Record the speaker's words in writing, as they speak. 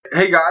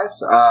Hey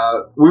guys,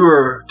 we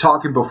were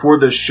talking before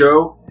the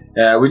show.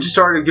 We just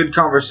started a good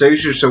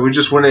conversation, so we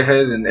just went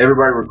ahead and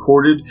everybody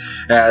recorded.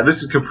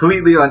 This is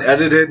completely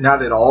unedited,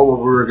 not at all what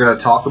we were going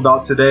to talk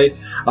about today.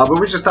 But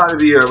we just thought it'd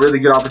be a really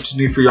good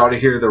opportunity for y'all to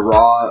hear the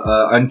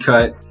raw,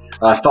 uncut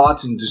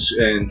thoughts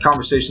and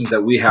conversations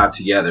that we have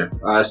together.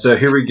 So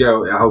here we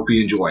go. I hope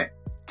you enjoy.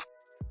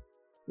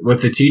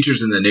 With the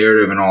teachers and the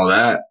narrative and all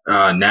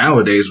that,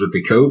 nowadays with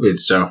the COVID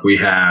stuff, we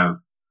have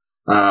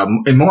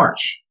in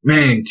March,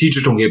 man,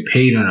 teachers don't get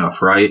paid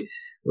enough, right?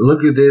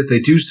 Look at this. They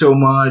do so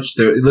much.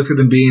 Look at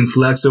them being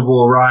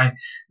flexible, right?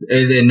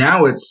 And then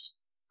now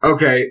it's,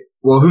 okay,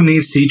 well, who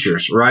needs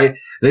teachers, right?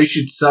 They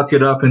should suck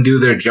it up and do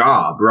their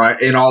job, right?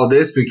 And all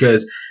this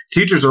because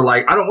teachers are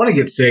like, I don't want to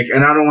get sick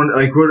and I don't want,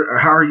 like,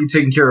 how are you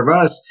taking care of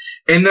us?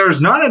 And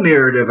there's not a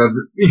narrative of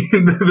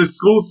the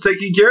school's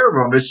taking care of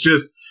them. It's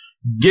just,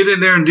 get in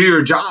there and do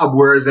your job.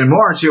 Whereas in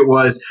March, it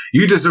was,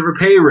 you deserve a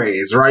pay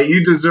raise, right?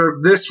 You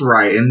deserve this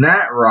right and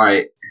that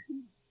right.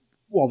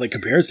 Well, the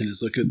comparison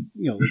is look at,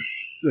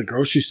 the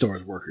grocery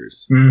stores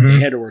workers. Mm-hmm. They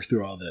had to work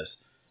through all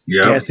this.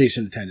 Yep. Gas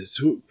station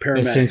attendants,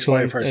 paramedics,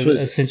 firefighters.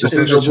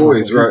 Essential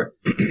boys, right.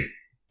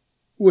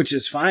 Which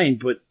is fine,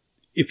 but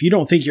if you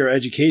don't think your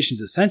education's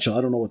essential,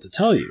 I don't know what to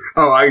tell you.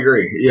 Oh, I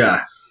agree.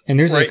 Yeah. And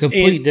there's a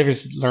complete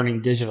difference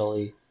learning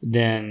digitally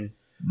than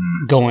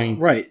going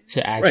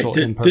to actual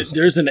in person.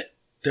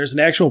 There's an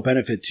actual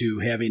benefit to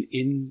having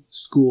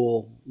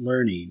in-school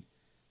learning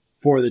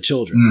for the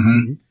children.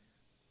 Mm-hmm.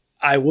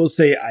 I will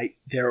say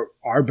there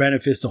are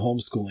benefits to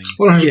homeschooling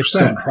 100%. if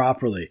done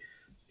properly.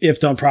 If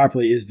done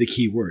properly is the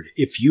key word.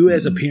 If you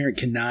as a parent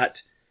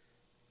cannot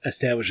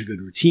establish a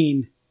good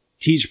routine,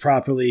 teach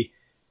properly,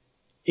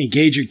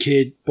 engage your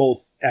kid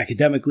both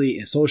academically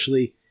and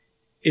socially,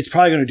 it's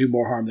probably going to do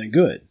more harm than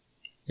good.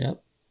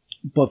 Yep.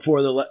 But for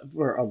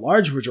a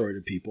large majority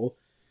of people,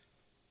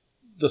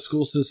 the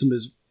school system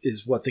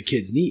is what the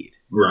kids need.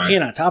 Right.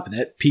 And on top of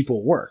that,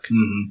 people work.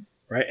 Mm-hmm.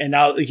 Right. And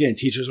now, again,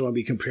 teachers want to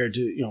be compared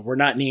to, we're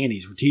not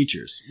nannies, we're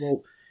teachers.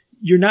 Well,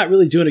 you're not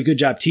really doing a good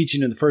job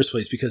teaching in the first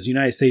place because the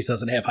United States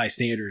doesn't have high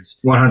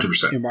standards.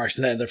 100%. In marks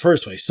to that in the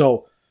first place.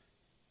 So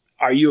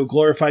are you a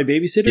glorified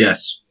babysitter?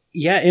 Yes.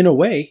 Yeah, in a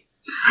way.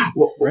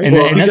 Well, right? And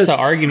that's the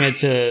argument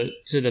to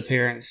the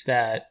parents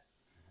that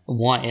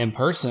want in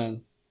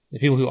person. The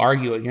people who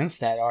argue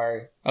against that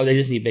are, they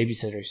just need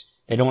babysitters.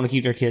 They don't want to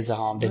keep their kids at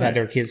home. They've had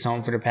their kids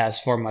home for the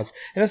past 4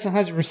 months. And that's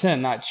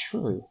 100% not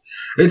true.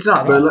 It's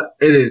not, but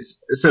it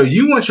is. So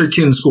you want your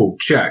kid in school.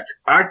 Check.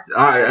 I,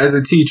 as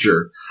a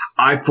teacher,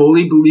 I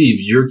fully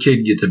believe your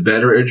kid gets a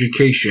better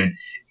education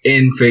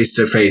in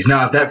face-to-face.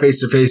 Now, if that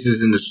face-to-face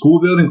is in the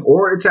school building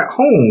or it's at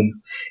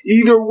home,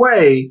 either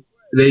way,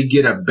 they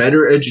get a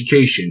better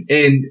education.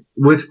 And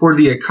for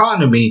the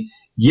economy,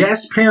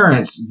 yes,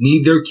 parents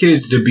need their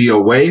kids to be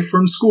away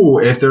from school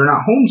if they're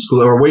not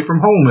homeschooled, or away from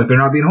home if they're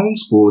not being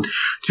homeschooled,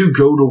 to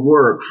go to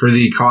work for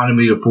the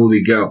economy to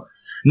fully go.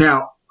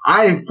 Now,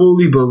 I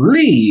fully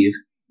believe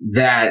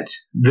that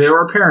there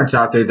are parents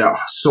out there that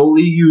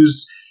solely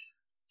use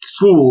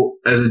school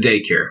as a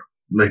daycare.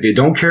 Like, they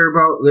don't care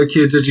about their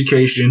kids'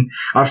 education.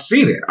 I've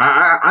seen it.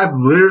 I've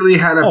literally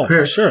had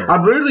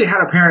I've literally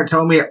had a parent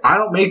tell me, I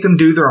don't make them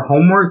do their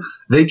homework.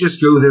 They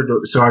just go there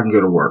so I can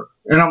go to work.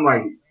 And I'm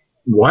like,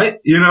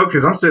 what?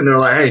 Because I'm sitting there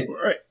like,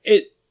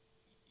 hey.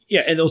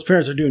 And those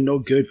parents are doing no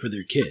good for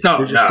their kids.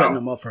 They're just setting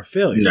them up for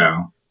failure.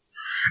 No.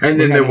 And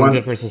then they're not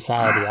good for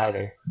society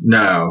either.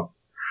 No.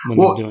 When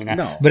they're doing that.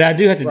 No. But I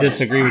do have to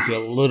disagree with you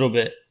a little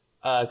bit,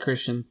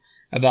 Christian,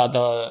 about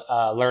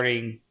the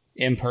learning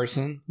in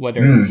person,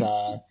 whether it's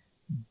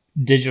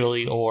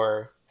digitally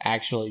or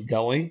actually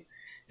going.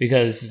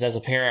 Because as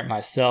a parent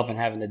myself and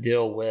having to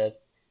deal with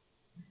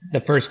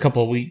the first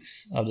couple of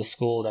weeks of the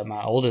school that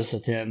my oldest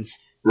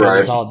attends,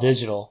 it's all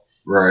digital.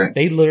 Right.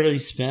 They literally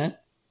spent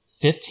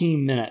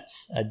 15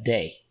 minutes a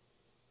day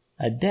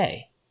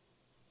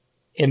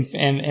in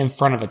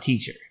front of a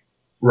teacher.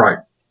 Right.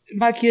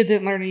 My kid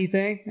didn't learn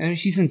anything. I mean,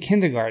 she's in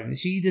kindergarten.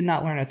 She did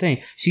not learn a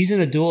thing. She's in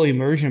a dual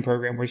immersion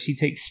program where she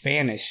takes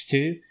Spanish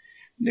too.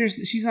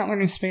 She's not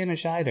learning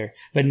Spanish either.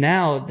 But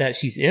now that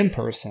she's in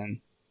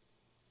person,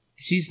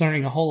 she's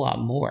learning a whole lot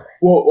more.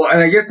 Well,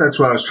 and I guess that's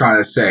what I was trying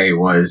to say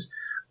was,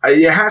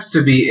 it has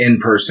to be in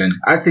person.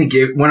 I think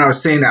when I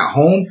was saying at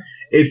home,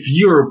 if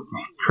you're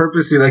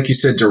purposely, like you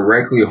said,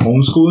 directly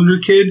homeschooling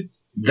your kid,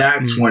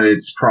 that's when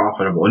it's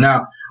profitable.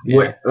 Now,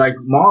 like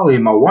Molly,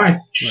 my wife,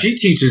 she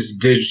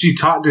she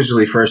taught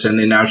digitally first, and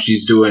then now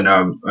she's doing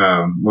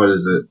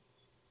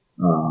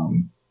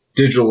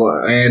digital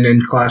and in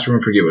classroom.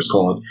 I forget what it's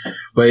called,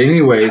 but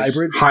anyways,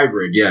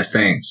 hybrid. Yes,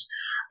 thanks.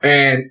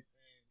 And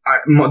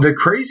the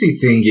crazy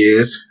thing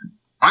is,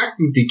 I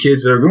think the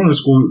kids that are going to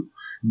school,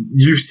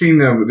 you've seen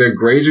them; their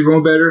grades are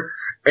going better,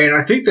 and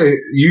I think that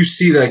you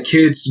see that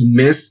kids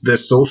miss the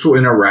social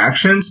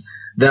interactions.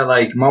 That,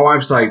 like, my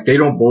wife's like, they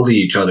don't bully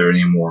each other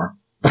anymore.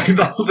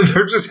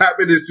 They're just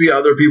happy to see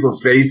other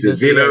people's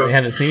faces, you know. They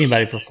haven't seen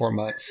anybody for 4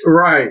 months.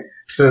 Right.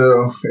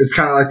 So it's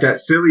kind of like that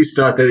silly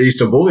stuff that they used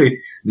to bully.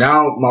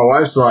 Now my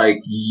wife's like,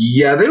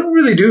 yeah, they don't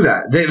really do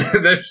that.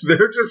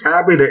 They're just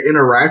happy to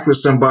interact with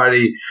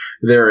somebody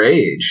their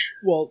age.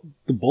 Well,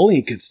 the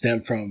bullying could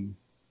stem from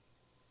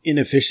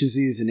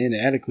inefficiencies and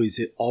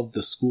inadequacies of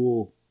the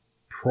school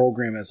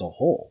program as a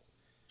whole.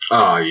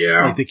 Oh,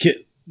 yeah. Like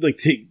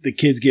the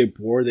kids get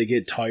bored, they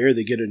get tired,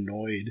 they get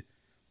annoyed,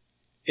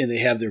 and they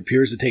have their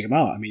peers to take them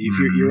out. I mean, if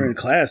you're in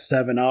class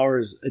 7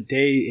 hours a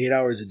day, 8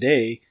 hours a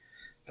day,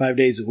 5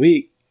 days a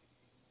week,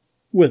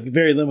 with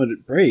very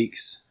limited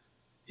breaks,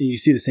 and you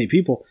see the same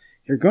people,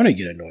 you're going to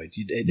get annoyed.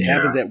 It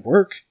happens at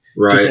work.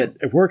 Right.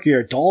 Just at work,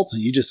 you're adults,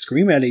 and you just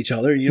scream at each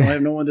other, and you don't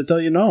have no one to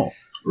tell you no.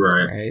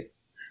 Right.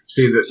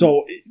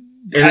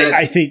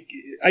 I think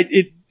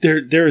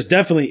there's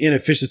definitely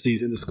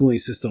inefficiencies in the schooling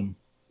system,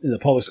 in the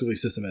public schooling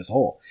system as a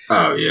whole.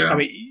 Oh, yeah. I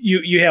mean,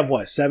 you have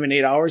what, 7,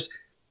 8 hours?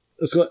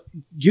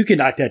 You can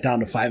knock that down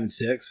to 5 and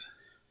 6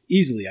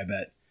 easily, I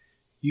bet.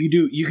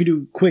 You can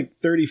do quick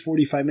 30,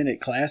 45-minute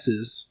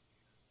classes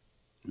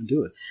and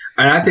do it.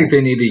 And I think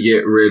they need to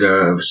get rid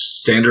of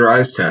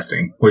standardized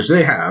testing, which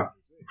they have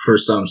for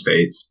some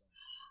states.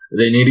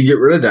 They need to get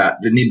rid of that.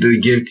 They need to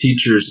give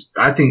teachers,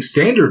 I think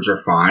standards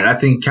are fine. I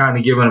think kind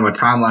of giving them a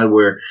timeline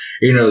where,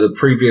 you know, the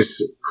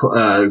previous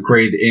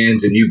grade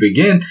ends and you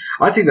begin,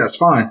 I think that's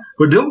fine.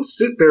 But don't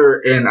sit there,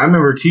 and I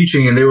remember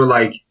teaching and they were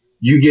like,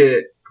 you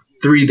get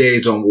 3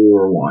 days on World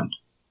War One.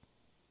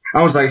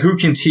 I was like, who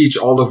can teach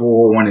all of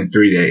World War I in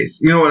 3 days?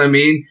 You know what I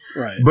mean?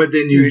 Right. But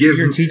then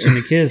you're teaching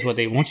the kids what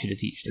they want you to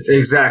teach the kids.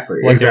 Exactly.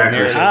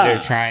 They're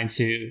trying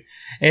to,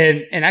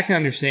 and I can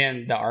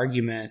understand the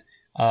argument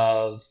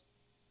of,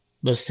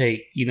 let's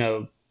take, you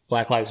know,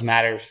 Black Lives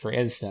Matter for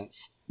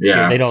instance.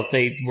 Yeah. They don't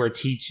think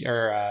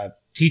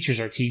teachers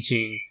are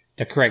teaching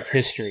the correct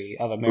history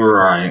of America.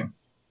 Right.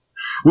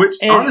 Which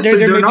and honestly,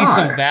 there may not. be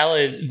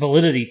some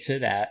validity to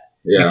that.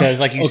 Yeah. Because,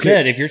 like you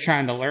said, if you're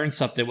trying to learn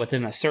something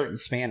within a certain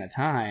span of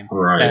time,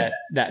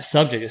 that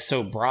subject is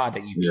so broad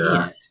that you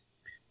can't.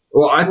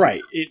 Well,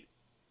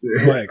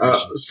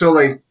 so,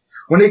 like,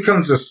 when it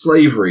comes to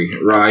slavery,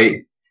 right,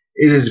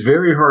 it is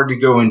very hard to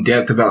go in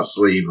depth about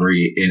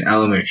slavery in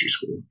elementary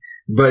school,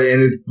 but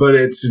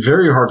it's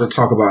very hard to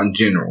talk about in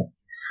general.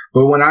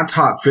 But when I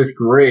taught 5th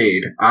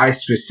grade, I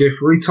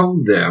specifically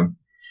told them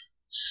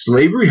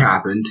slavery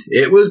happened.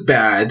 It was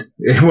bad.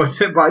 It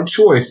wasn't by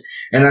choice.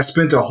 And I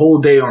spent a whole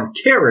day on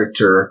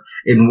character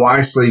and why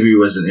slavery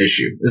was an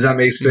issue. Does that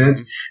make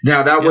sense?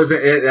 Now, that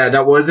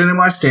wasn't in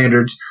my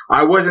standards.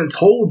 I wasn't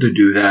told to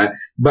do that,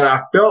 but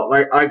I felt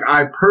like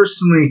I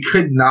personally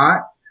could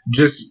not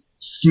just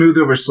smooth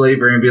over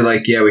slavery and be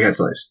like, yeah, we had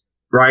slaves.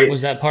 Right?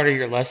 Was that part of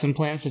your lesson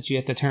plans that you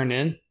had to turn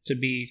in to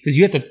be, because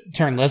you have to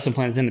turn lesson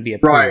plans in to be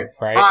approved,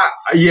 right?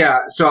 Yeah.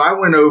 So I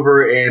went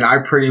over and I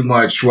pretty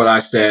much, what I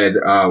said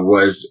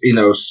was, you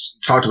know,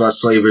 talked about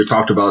slavery,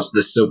 talked about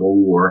the Civil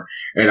War,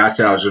 and I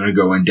said I was going to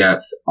go in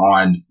depth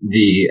on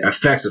the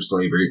effects of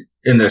slavery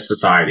in the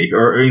society,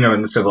 or, you know,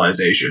 in the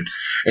civilization.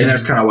 And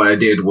that's kind of what I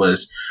did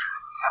was,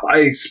 I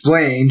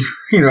explained,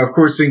 you know, of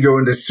course, didn't go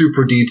into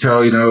super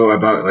detail, you know,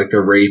 about like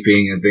the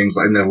raping and things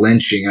like the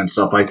lynching and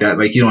stuff like that.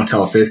 Like, you don't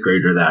tell a 5th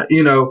grader that,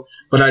 you know,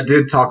 but I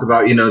did talk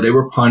about, you know, they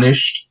were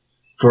punished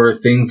for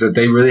things that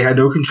they really had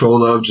no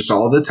control of just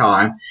all the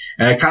time.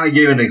 And I kind of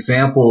gave an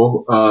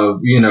example of,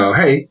 you know,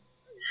 hey,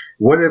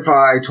 what if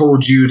I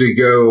told you to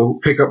go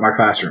pick up my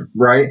classroom,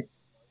 right?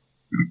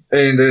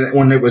 And then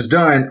when it was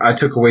done, I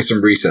took away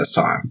some recess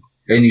time.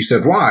 And you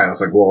said, why? I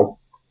was like, well,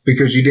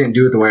 because you didn't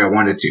do it the way I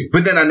wanted to.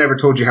 But then I never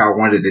told you how I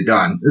wanted it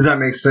done. Does that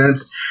make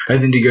sense?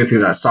 And then you go through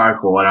that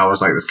cycle, and I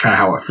was like, that's kind of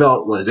how it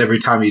felt, was every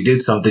time you did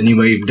something, you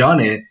may have done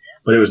it,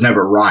 but it was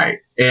never right.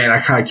 And I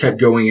kind of kept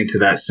going into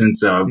that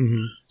sense of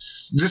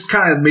just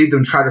kind of made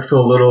them try to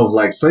feel a little of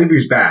like,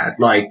 slavery's bad,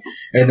 like,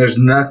 and there's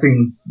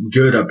nothing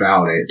good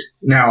about it.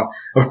 Now,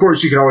 of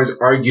course, you could always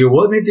argue,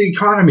 well, it made the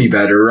economy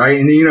better, right?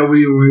 And, you know,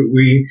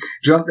 we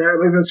jumped there,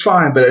 like, that's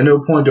fine, but at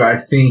no point do I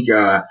think,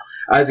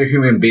 as a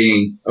human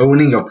being,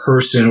 owning a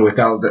person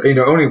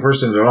owning a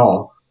person at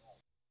all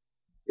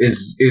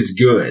is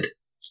good.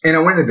 And I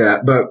went into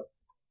that, but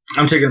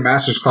I'm taking a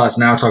master's class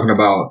now talking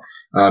about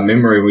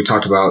memory. We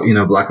talked about, you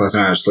know, Black Lives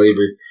Matter,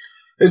 slavery.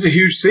 It's a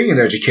huge thing in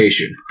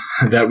education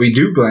that we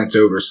do glance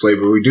over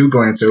slavery. We do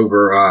glance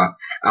over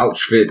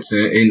Auschwitz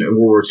in World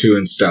War II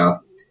and stuff.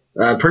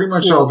 Pretty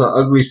much all the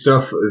ugly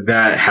stuff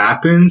that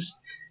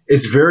happens,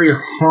 it's very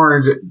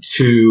hard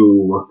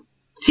to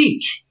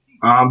teach.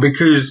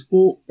 Because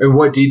in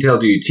what detail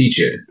do you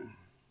teach it?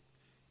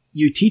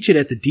 You teach it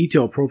at the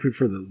detail appropriate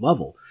for the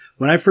level.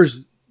 When I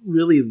first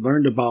really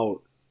learned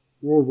about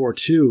World War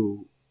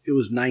II, it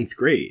was 9th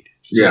grade.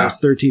 So as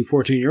 13,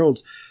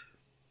 14-year-olds,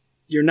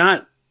 you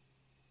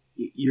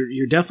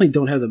definitely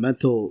don't have the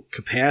mental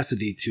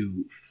capacity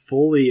to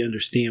fully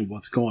understand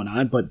what's going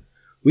on. But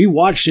we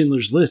watched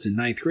Schindler's List in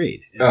 9th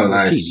grade. Oh, 14.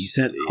 Nice.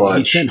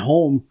 He sent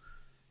home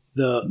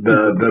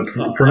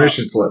the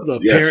permission slip.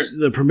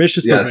 The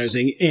permission slip and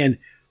everything. And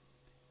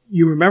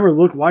you remember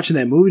watching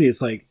that movie, and it's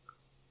like,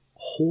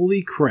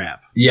 holy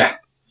crap. Yeah.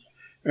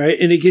 Right?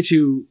 And it gets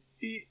you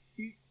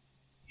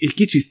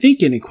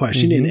thinking and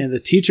questioning, and the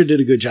teacher did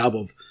a good job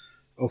of,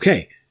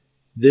 okay,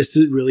 this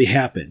really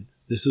happened.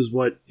 This is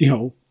what,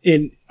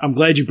 and I'm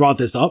glad you brought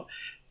this up.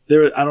 I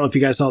don't know if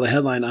you guys saw the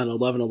headline on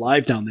 11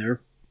 Alive down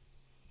there.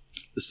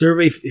 The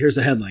survey, here's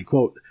the headline,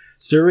 quote,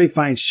 survey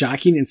finds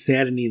shocking and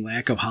saddening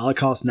lack of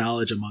Holocaust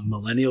knowledge among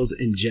millennials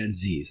and Gen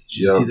Zs. Did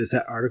you see this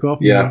article?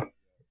 Yeah.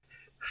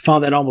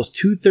 Found that almost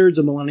 2/3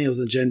 of millennials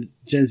and Gen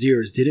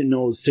Zers didn't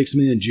know 6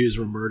 million Jews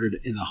were murdered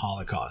in the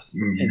Holocaust.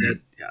 Mm-hmm. And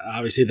that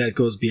obviously that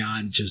goes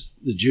beyond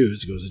just the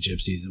Jews. It goes to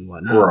gypsies and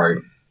whatnot.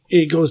 Right.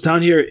 It goes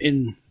down here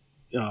in,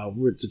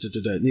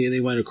 they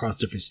went across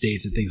different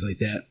states and things like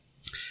that.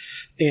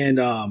 And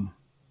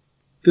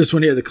this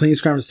one here, the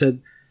Claims Conference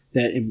said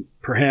that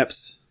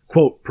perhaps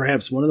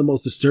one of the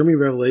most disturbing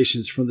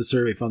revelations from the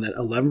survey found that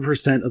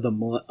 11% of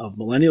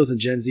millennials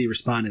and Gen Z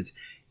respondents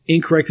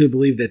incorrectly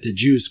believe that the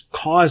Jews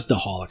caused the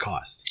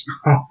Holocaust.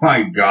 Oh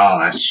my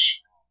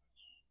gosh.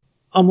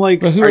 I'm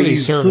like, but who are you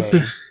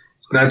surveying?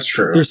 That's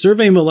true. They're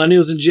surveying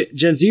millennials and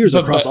Gen Zers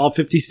across all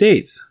 50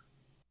 states.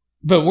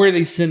 But where do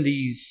they send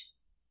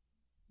these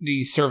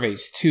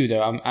surveys to,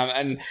 though?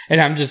 I'm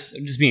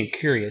just being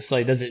curious.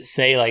 Like, does it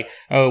say like,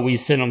 oh, we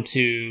send them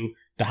to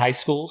the high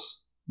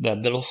schools, the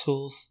middle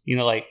schools,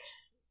 or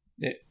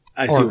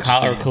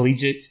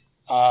collegiate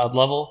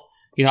level?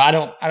 I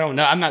don't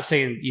know. I'm not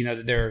saying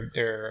that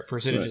their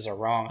percentages are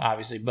wrong,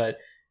 obviously, but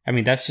I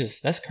mean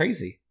that's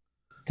crazy.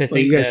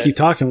 You guys keep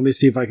talking. Let me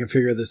see if I can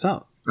figure this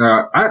out.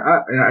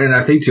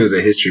 I think too, as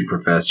a history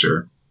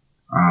professor,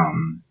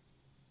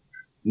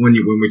 when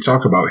we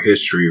talk about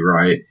history,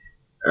 right?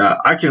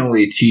 I can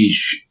only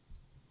teach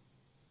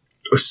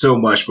so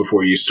much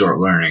before you start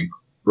learning,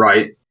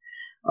 right?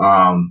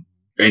 And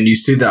you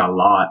see that a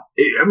lot.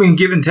 I mean,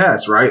 given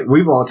tests, right?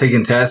 We've all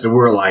taken tests and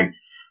we're like,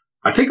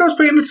 I think I was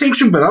paying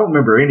attention, but I don't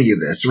remember any of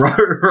this,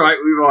 right?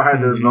 We've all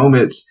had those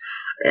moments.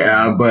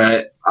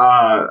 But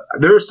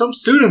there are some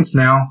students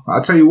now,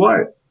 I'll tell you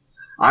what,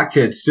 I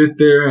could sit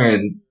there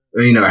and,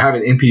 have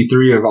an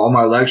MP3 of all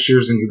my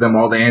lectures and give them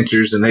all the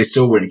answers and they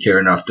still wouldn't care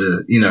enough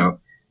to,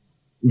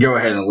 go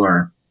ahead and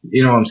learn.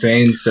 You know what I'm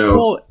saying?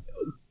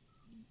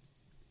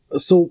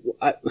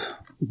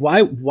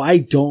 Why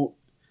don't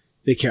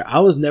they care? I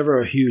was never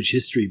a huge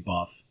history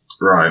buff.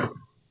 Right.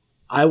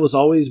 I was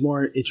always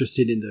more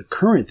interested in the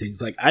current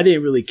things. Like, I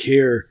didn't really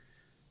care,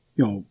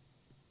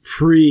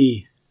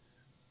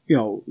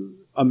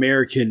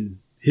 American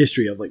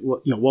history of like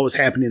what was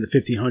happening in the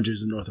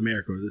 1500s in North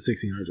America or the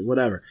 1600s or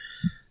whatever.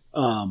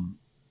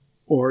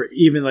 Or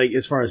even like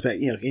as far as back,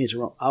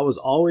 ancient Rome. I was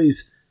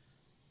always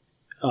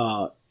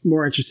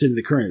more interested in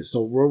the current.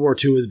 So World War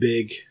II was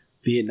big,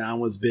 Vietnam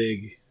was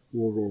big,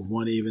 World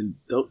War I even.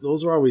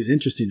 Those were always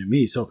interesting to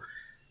me. So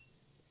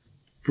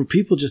for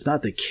people just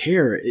not to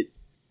care,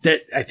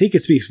 that I think it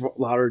speaks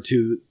louder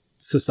to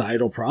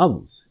societal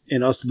problems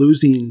and us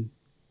losing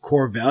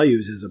core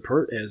values as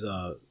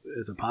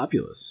a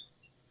populace.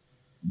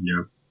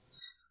 Yeah,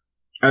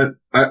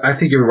 I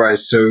think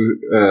everybody's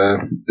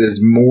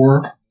is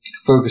more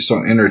focused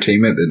on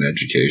entertainment than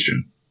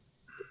education.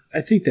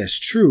 I think that's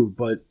true,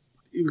 but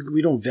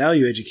we don't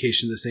value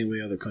education the same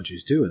way other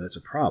countries do, and that's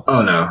a problem.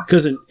 Oh no,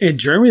 because in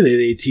Germany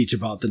they teach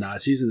about the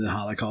Nazis and the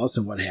Holocaust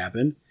and what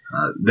happened.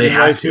 They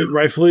have to,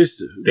 rightfully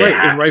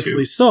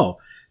so.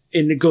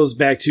 And it goes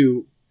back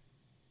to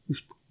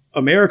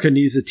America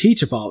needs to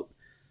teach about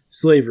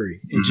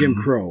slavery and Jim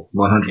Crow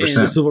 100%.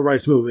 And the civil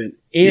rights movement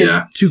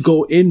and to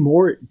go in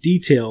more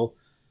detail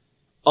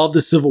of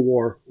the Civil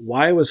War,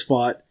 why it was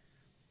fought,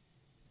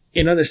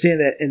 and understand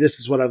that, and this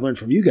is what I've learned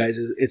from you guys,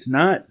 is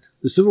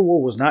the Civil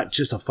War was not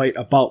just a fight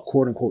about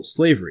quote unquote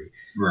slavery.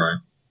 Right.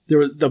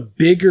 The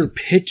bigger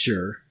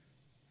picture,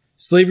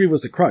 slavery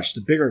was the crutch.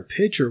 The bigger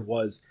picture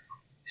was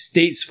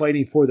states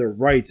fighting for their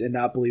rights and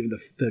not believing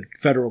the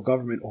federal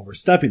government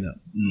overstepping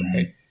them.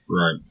 Right.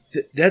 Right.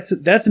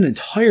 That's an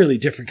entirely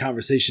different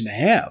conversation to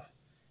have.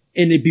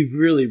 And it'd be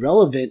really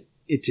relevant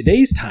in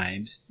today's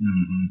times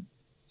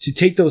to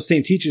take those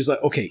same teachers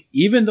like, okay,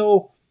 even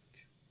though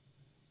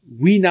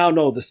we now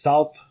know the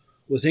South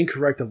was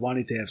incorrect of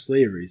wanting to have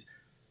slavery,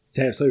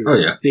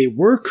 they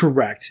were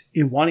correct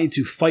in wanting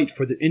to fight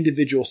for their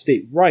individual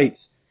state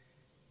rights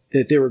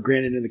that they were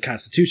granted in the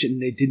Constitution,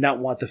 and they did not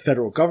want the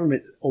federal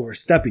government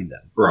overstepping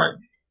them. Right.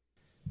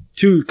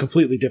 Two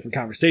completely different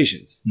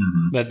conversations.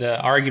 Mm-hmm. But the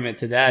argument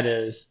to that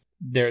is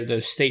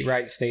those state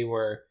rights they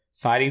were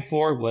fighting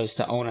for was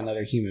to own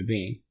another human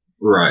being.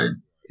 Right.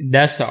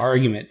 That's the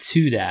argument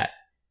to that.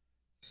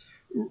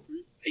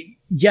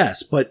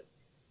 Yes, but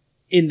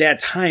in that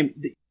time,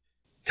 the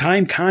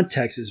time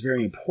context is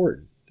very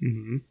important.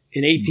 Mm-hmm.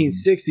 In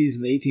 1860s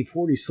and the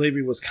 1840s,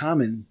 slavery was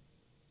common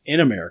in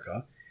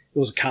America. It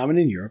was common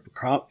in Europe,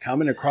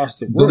 common across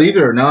the world. Believe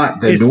it or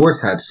not, the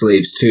North had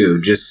slaves too.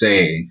 Just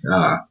saying.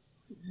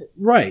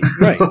 Right.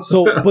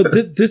 So, but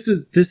this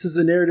is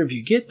the narrative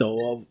you get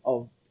though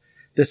of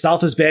the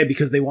South is bad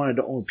because they wanted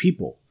to own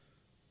people.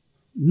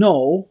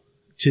 No,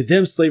 to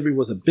them, slavery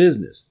was a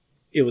business.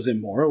 It was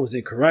immoral. It was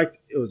incorrect.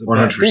 It was a 100%.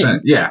 Bad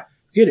thing. Yeah,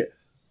 Get it?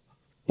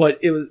 But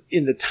it was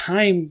in the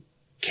time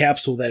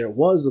capsule that it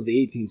was of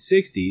the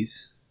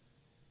 1860s,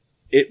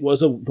 it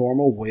was a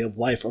normal way of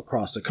life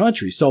across the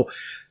country. So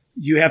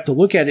you have to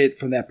look at it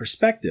from that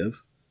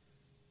perspective.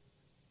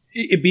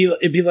 It'd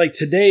be like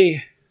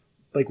today,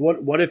 like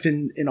what if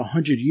in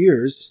 100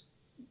 years,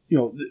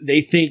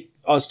 they think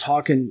us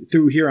talking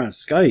through here on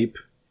Skype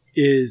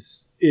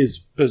is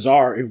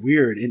bizarre and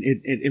weird and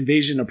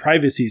invasion of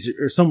privacy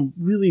or some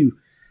really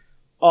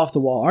off the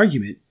wall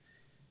argument.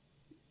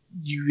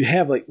 You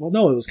have like, well,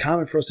 no, it was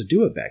common for us to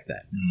do it back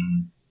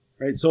then.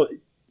 Right. So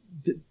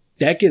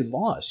that gets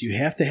lost. You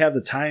have to have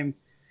the time,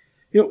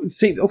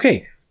 say,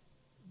 okay,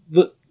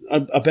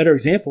 a better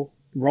example,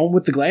 Rome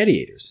with the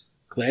gladiators.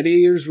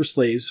 Gladiators were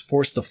slaves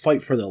forced to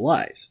fight for their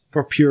lives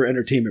for pure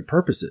entertainment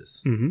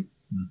purposes.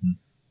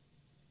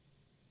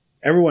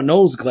 Everyone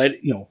knows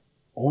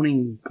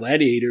owning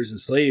gladiators and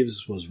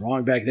slaves was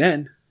wrong back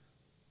then,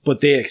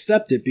 but they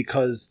accept it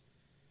because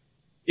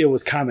it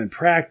was common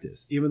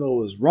practice. Even though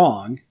it was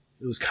wrong,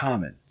 it was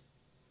common.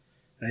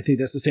 And I think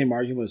that's the same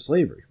argument with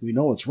slavery. We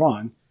know it's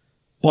wrong,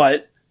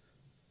 but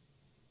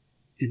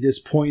in this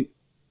point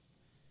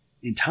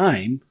in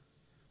time,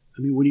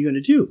 I mean, what are you going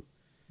to do?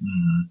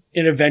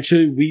 And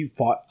eventually we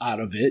fought out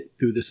of it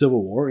through the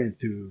Civil War and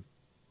through,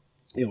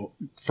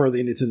 further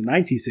into the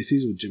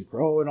 1960s with Jim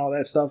Crow and all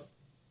that stuff.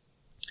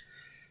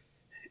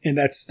 And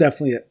that's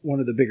definitely one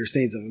of the bigger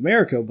stains of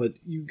America, but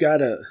you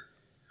gotta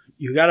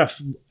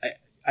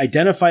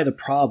identify the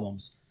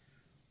problems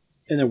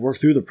and then work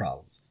through the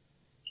problems.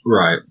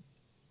 Right.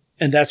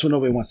 And that's what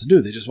nobody wants to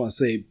do. They just want to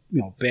say,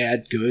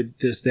 bad, good,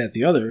 this, that,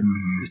 the other,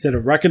 instead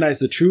of recognize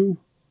the true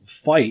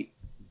fight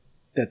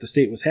that the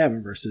state was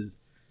having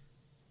versus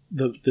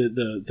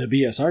the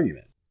BS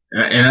argument.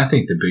 And I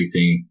think the big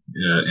thing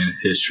in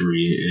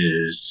history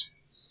is,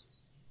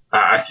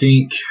 I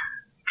think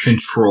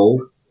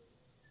control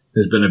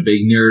has been a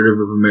big narrative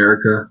of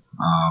America.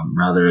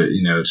 Rather,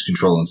 it's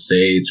controlling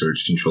states or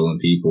it's controlling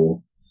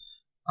people.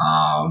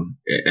 And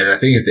I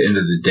think at the end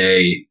of the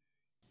day,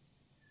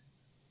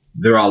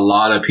 there are a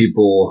lot of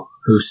people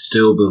who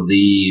still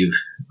believe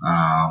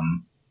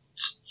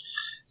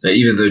that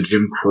even though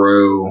Jim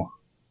Crow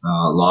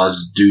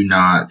laws do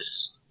not,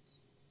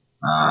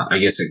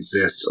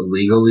 exist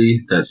illegally,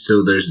 that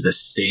still there's the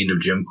stain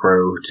of Jim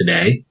Crow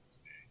today,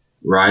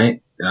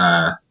 right?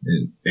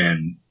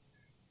 And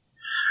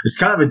it's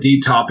kind of a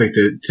deep topic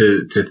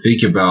to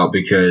think about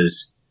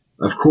because,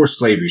 of course,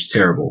 slavery is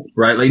terrible,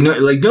 right?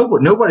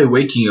 Nobody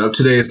waking up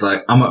today is like,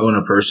 I'm gonna own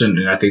a person,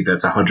 and I think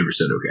that's 100%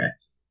 okay,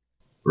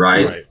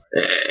 right?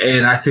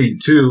 And I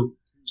think too,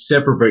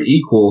 separate but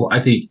equal. I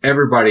think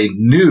everybody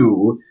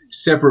knew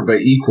separate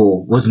but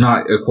equal was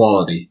not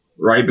equality,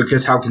 right?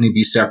 Because how can you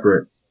be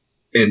separate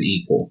and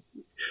equal?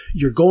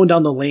 You're going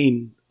down the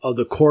lane of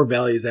the core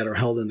values that are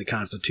held in the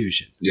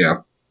Constitution.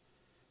 Yeah.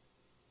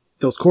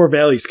 Those core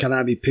values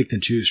cannot be picked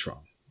and choose from.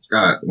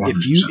 100%.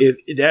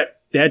 If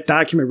that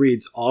document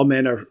reads, all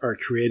men are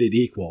created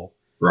equal.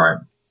 Right.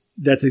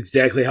 That's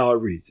exactly how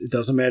it reads. It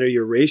doesn't matter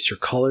your race, your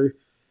color,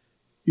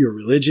 your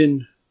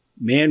religion,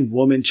 man,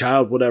 woman,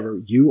 child, whatever.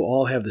 You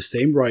all have the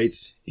same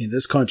rights in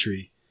this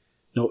country.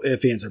 No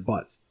ifs, ands, or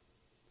buts.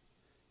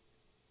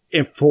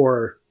 And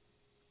for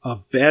a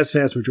vast,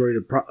 vast majority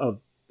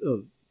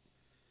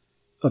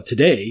of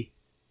today,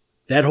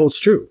 that holds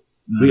true.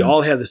 We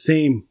all have the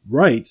same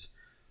rights.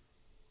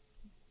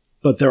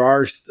 But there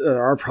are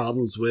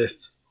problems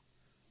with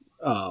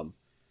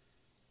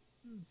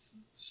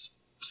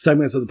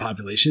segments of the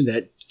population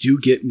that do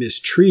get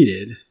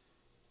mistreated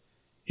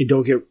and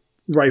don't get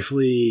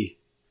rightfully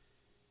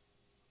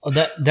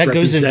that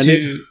goes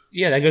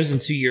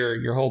into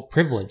your whole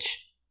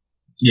privilege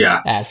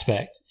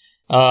aspect.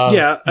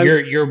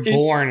 You're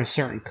born a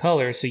certain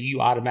color, so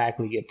you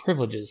automatically get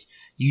privileges.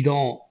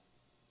 You're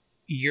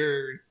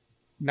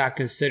not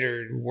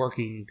considered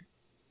working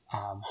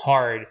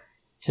hard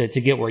to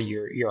get where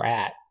you're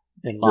at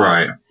in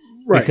life,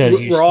 right?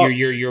 Because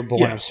you're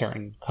born a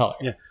certain color.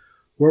 Yeah,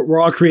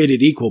 we're all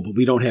created equal, but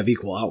we don't have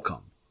equal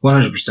outcome.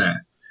 100%.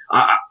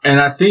 And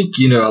I think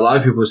a lot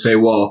of people say,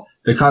 well,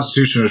 the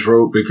Constitution was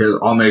wrote because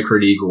all men are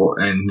created equal,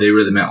 and they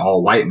really meant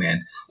all white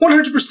men.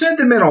 100%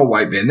 they meant all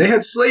white men. They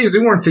had slaves.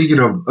 They weren't thinking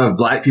of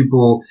black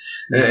people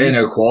and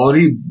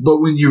equality.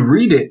 But when you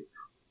read it,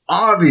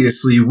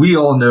 obviously, we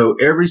all know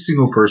every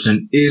single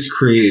person is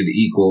created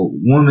equal.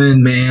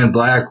 Woman, man,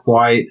 black,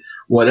 white,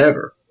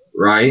 whatever,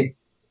 right?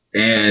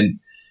 And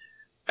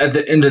at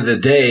the end of the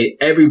day,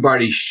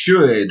 everybody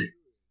should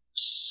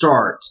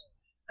start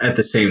at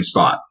the same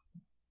spot,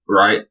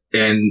 right?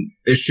 And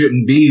it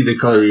shouldn't be the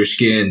color of your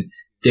skin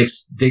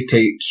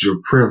dictates your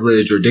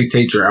privilege or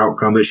dictates your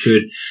outcome. It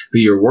should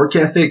be your work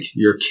ethic,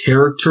 your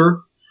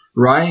character,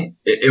 right?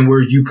 And where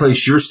you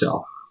place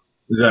yourself.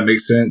 Does that make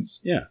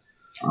sense? Yeah.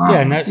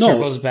 And that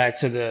circles back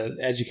to the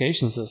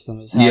education system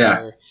is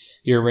how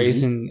you're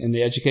raised in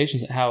the education,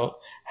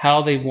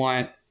 how they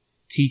want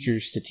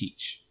teachers to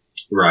teach.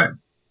 Right.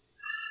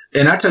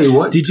 And I tell you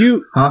what. Did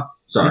you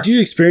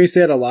experience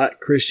that a lot,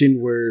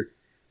 Christian, where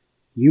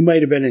you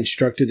might have been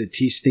instructed to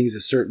teach things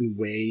a certain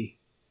way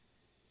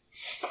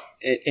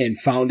and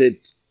found it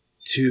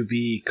to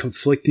be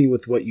conflicting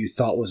with what you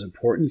thought was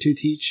important to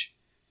teach?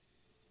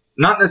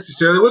 Not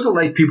necessarily. It wasn't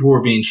like people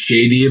were being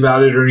shady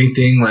about it or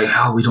anything. Like,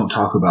 oh, we don't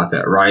talk about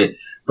that, right?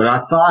 But I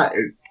thought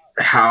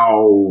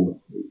how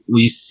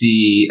we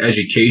see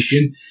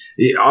education,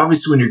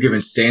 obviously when you're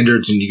given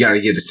standards and you got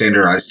to get a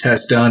standardized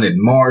test done in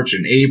March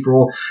and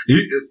April,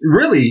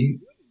 really,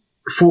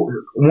 for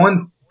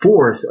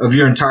 1/4 of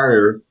your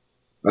entire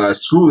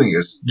schooling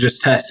is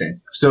just testing.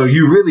 So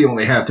you really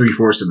only have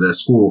 3/4 of the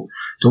school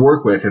to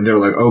work with. And they're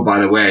like, oh, by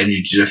the way, I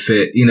need you to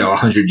fit,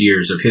 100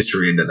 years of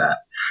history into that.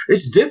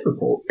 It's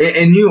difficult.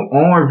 And you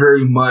are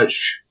very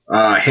much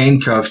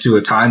handcuffed to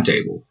a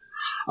timetable.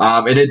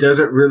 And it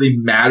doesn't really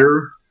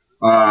matter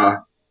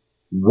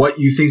what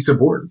you think's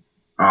important.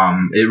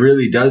 It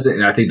really doesn't.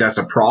 And I think that's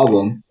a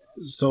problem.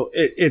 So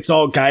it's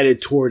all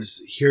guided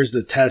towards, here's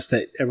the test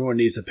that everyone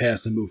needs to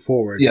pass and move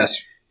forward.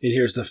 Yes. And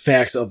here's the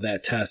facts of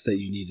that test that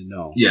you need to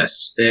know.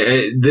 Yes.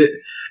 The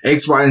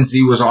X, Y, and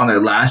Z was on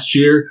it last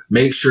year.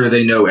 Make sure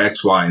they know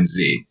X, Y, and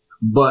Z.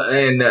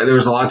 And there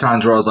was a lot of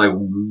times where I was like,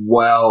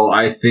 well,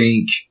 I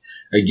think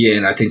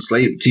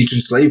teaching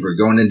slavery,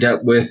 going in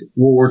depth with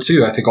World War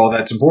II, I think all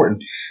that's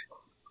important.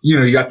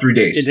 You got 3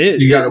 days. It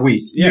is. You got a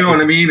week. Yeah, you know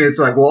what I mean? It's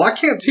like, well, I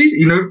can't teach,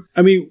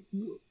 I mean,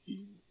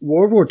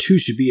 World War II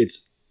should be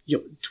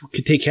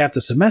could take half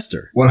the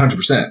semester.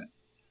 100%.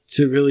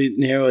 To really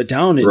narrow it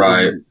down.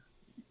 Right.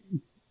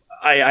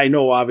 I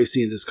know,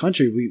 obviously, in this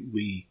country,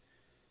 we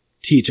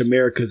teach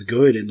America's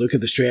good and look at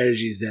the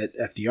strategies that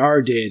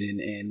FDR did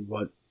and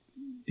what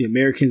the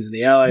Americans and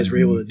the Allies were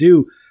able to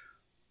do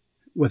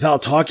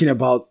without talking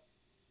about,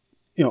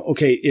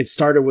 okay, it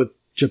started with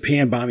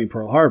Japan bombing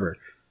Pearl Harbor.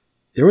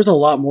 There was a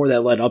lot more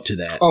that led up to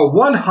that. Oh,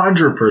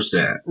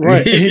 100%.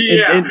 Right.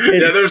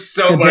 There's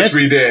so much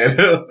we did.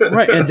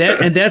 Right.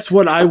 And that's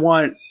what I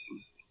want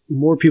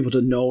more people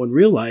to know and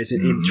realize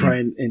and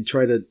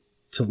try to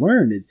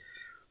learn.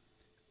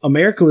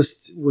 America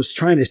was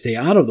trying to stay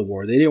out of the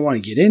war. They didn't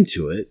want to get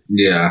into it.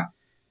 Yeah.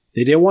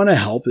 They didn't want to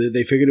help.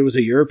 They figured it was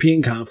a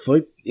European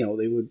conflict.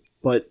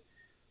 But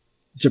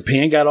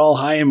Japan got all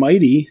high and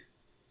mighty.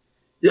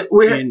 Yeah,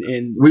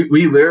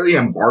 we literally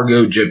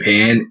embargoed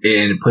Japan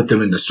and put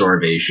them into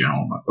starvation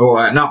almost. Oh,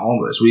 not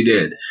almost. We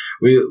did.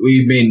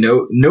 We made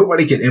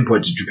nobody could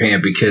import to Japan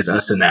because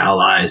us and the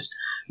Allies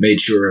made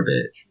sure of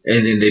it.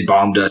 And then they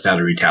bombed us out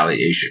of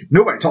retaliation.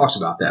 Nobody talks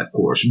about that, of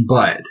course,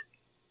 but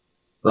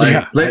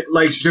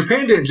like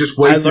Japan didn't just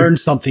wake up. I learned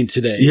something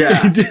today. Yeah.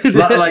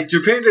 Like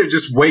Japan didn't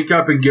just wake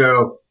up and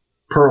go,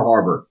 Pearl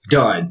Harbor,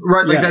 done.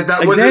 Right? Like that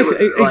exactly,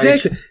 wasn't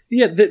exactly.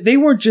 Yeah, they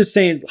weren't just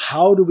saying,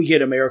 how do we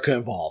get America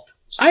involved?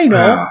 I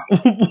know.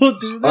 We'll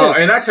do this. Oh,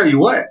 and I tell you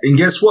what, and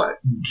guess what?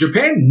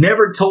 Japan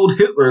never told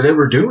Hitler they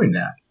were doing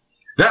that.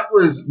 That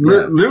was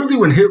literally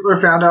when Hitler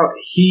found out,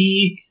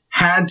 he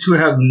had to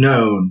have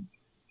known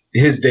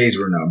his days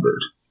were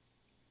numbered.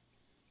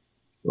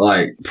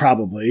 Like,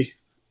 probably.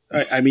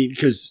 I mean,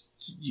 because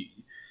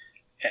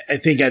I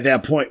think at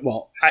that point,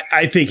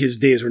 I think his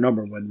days were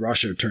numbered when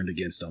Russia turned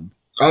against him.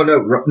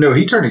 Oh no,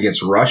 he turned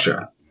against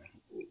Russia.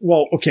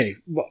 Well, okay,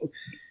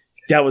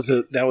 that was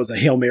a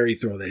Hail Mary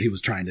throw that he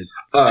was trying to.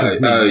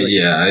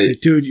 Yeah,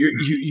 dude,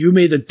 you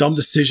made the dumb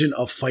decision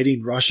of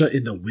fighting Russia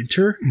in the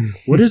winter.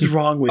 What is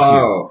wrong with you?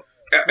 Oh,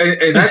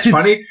 and that's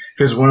funny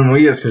because when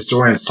we as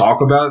historians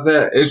talk about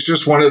that, it's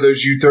just one of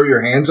those you throw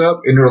your hands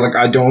up and you're like,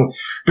 I don't,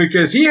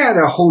 because he had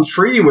a whole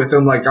treaty with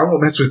him, like I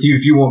won't mess with you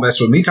if you won't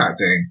mess with me type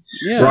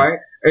thing, right?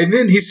 And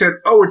then he said,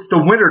 oh, it's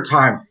the winter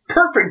time.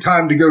 Perfect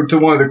time to go to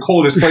one of the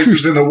coldest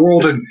places in the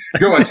world and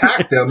go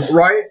attack them,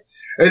 right?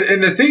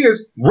 And the thing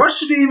is,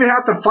 Russia didn't even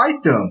have to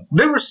fight them.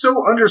 They were so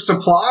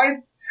undersupplied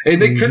and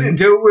they couldn't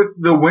deal with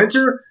the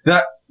winter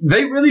that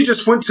they really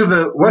just went to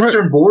the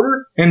western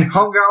border and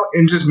hung out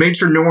and just made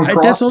sure no one crossed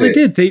it. That's all they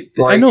did.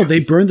 I know.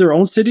 They burned their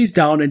own cities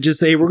down and just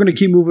say, we're going to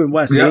keep moving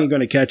west. They ain't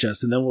going to catch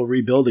us and then we'll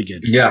rebuild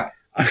again. Yeah.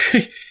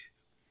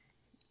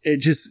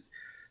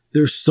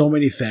 There's so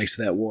many facts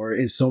to that war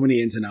and so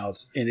many ins and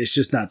outs, and it's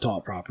just not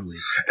taught properly.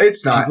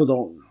 It's not. People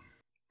don't.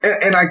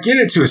 And I get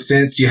it to a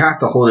sense. You have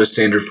to hold a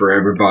standard for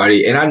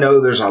everybody. And I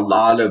know there's a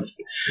lot of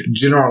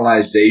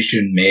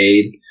generalization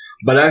made,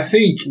 but I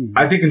think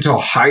until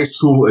high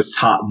school is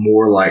taught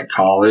more like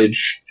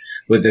college,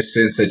 with the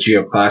sense that you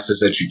have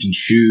classes that you can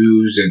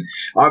choose, and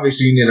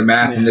obviously you need a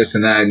math and this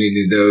and that, and you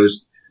need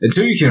those.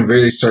 Until you can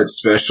really start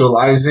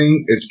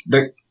specializing,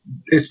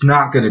 it's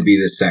not going to be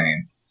the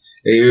same.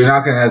 You're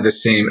not going to have the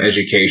same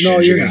education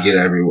you're going to get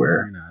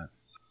everywhere. You're not.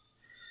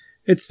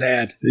 It's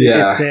sad.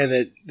 Yeah. It's sad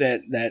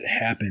that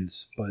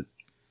happens. But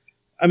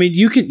I mean,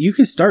 you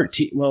can start.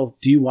 Do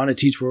you want to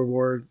teach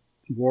World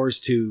Wars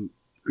to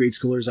grade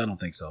schoolers? I don't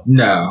think so.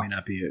 No,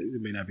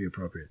 it may not be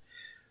appropriate.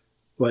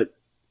 But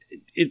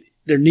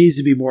there needs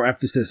to be more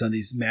emphasis on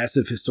these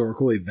massive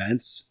historical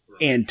events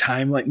and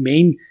timeline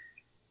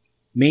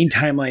main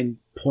timeline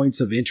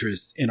points of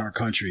interest in our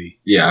country.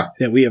 Yeah,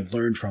 that we have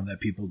learned from that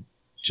people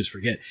just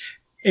forget.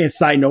 And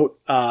side note,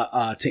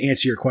 to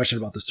answer your question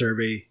about the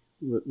survey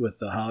with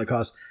the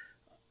Holocaust,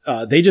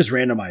 they just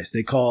randomized.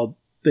 They called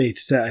they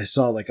said I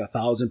saw like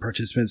 1,000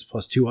 participants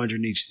plus 200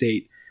 in each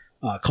state.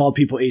 Called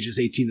people ages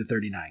 18 to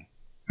 39.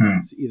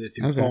 It's either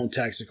through phone,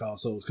 text, or call.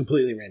 So it was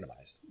completely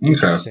randomized.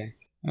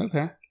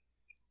 Okay.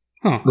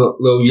 Huh.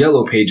 Little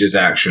yellow pages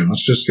action.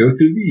 Let's just go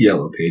through the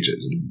yellow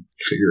pages and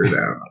figure it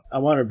out. I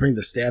want to bring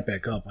the stat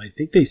back up. I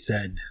think they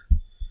said,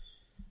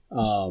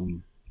 let's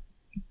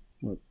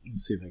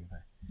see if I can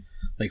find.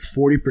 Like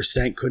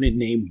 40% couldn't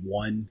name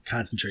one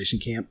concentration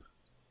camp.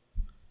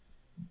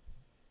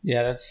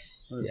 Yeah,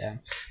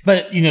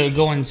 But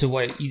going to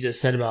what you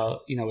just said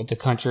about with the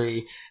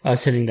country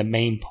hitting the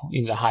main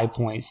the high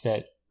points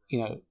that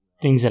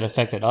things that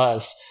affected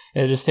us.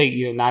 Just take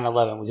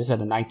 9/11. We just had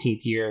the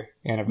 19th year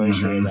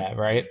anniversary of that,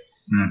 right?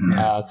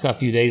 A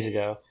few days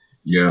ago.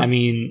 Yeah. I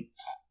mean,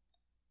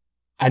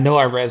 I know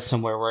I read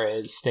somewhere where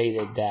it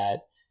stated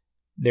that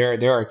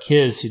there are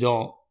kids who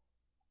don't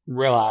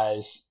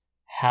realize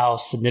how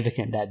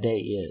significant that day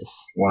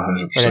is.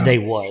 100%. Or that day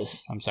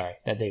was. I'm sorry,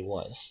 that day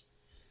was.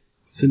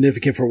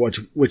 Significant for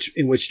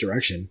in which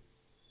direction?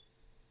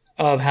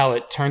 Of how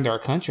it turned our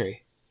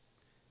country.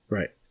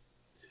 Right.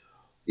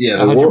 Yeah,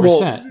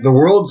 100%. The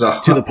world's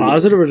to the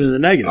positive or to the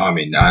negative? I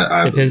mean,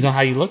 depends on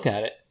how you look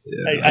at it.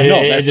 Yeah. I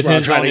know. That's what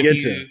I'm trying to get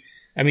to.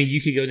 I mean, you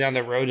could go down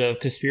the road of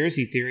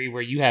conspiracy theory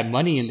where you have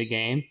money in the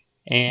game,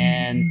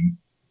 and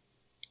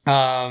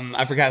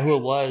I forgot who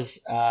it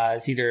was.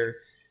 It's either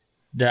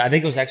I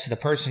think it was actually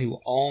the person who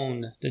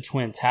owned the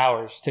Twin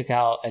Towers took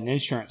out an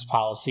insurance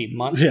policy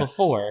months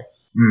before.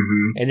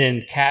 And then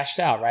cashed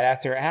out right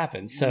after it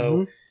happened.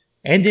 So,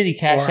 and then he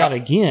cashed out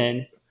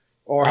again.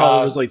 Or how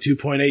there was like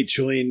 $2.8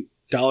 trillion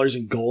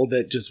in gold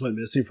that just went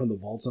missing from the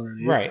vaults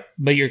underneath. Right,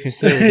 but you're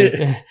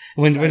considered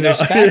when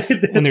there's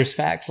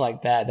facts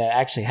like that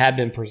actually have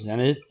been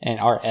presented and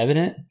are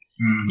evident,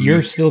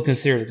 you're still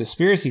considered a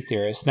conspiracy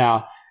theorist.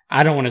 Now,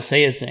 I don't want to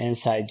say it's an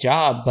inside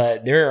job,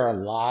 but there are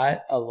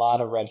a lot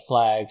of red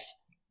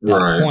flags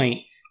that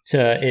point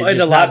to it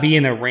just not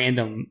being a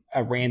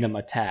random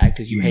attack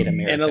because you hate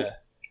America.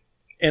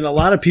 And a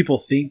lot of people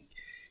think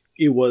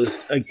it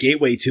was a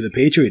gateway to the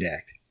Patriot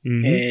Act.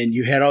 And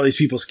you had all these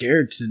people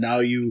scared, so now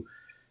you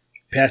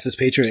pass this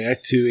Patriot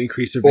Act to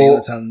increase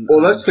surveillance on. Well,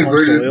 that's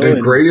the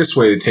greatest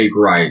way to take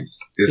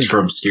rights is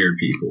from scared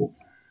people.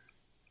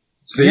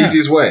 It's the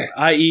easiest way.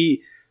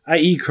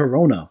 I.e.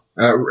 Corona.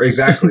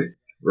 Exactly.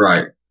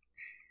 Right.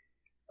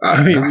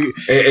 I mean, we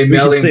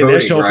should say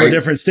that show for a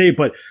different state,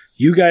 but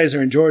you guys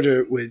are in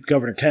Georgia with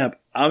Governor Kemp.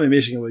 I'm in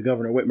Michigan with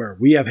Governor Whitmer.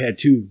 We have had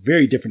two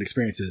very different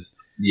experiences.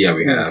 Yeah,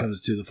 we have. When it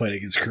comes to the fight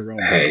against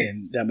Corona,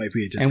 and that might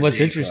be a different. And what's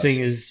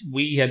interesting is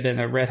we have been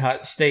a red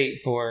hot state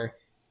for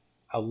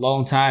a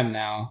long time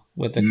now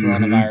with the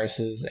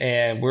coronaviruses,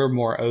 and we're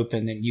more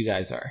open than you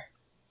guys are.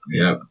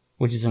 Yeah,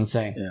 which is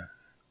insane. Yeah,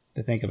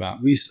 to think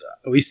about. We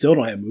still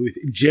don't have movie.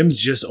 Gyms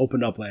just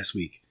opened up last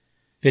week.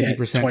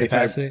 50%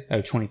 capacity?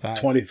 Oh,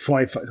 25%.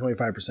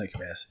 25%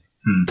 capacity.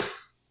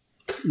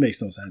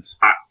 Makes no sense.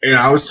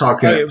 I was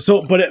talking.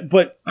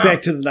 But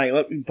back to the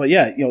night. But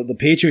yeah, the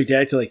Patriot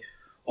Act, like,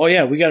 oh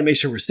yeah, we got to make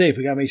sure we're safe.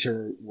 We got to make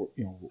sure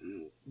we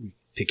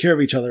take care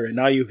of each other. And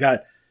now you've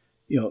got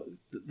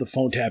the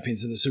phone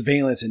tappings and the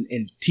surveillance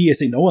and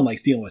TSA. No one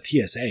likes dealing with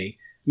TSA. I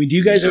mean, do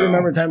you guys ever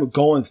remember a time of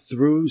going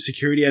through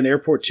security at an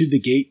airport to the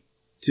gate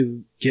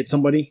to get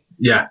somebody?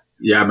 Yeah,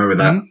 I remember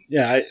that.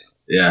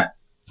 Yeah,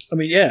 I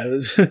mean, yeah. It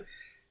was,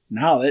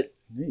 now that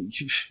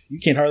you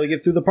can't hardly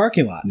get through the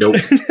parking lot. Nope.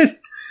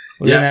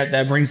 Well, then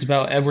that brings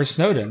about Edward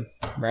Snowden,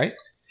 right?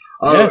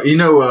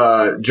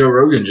 Oh, Joe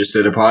Rogan just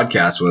did a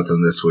podcast with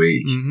him this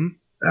week.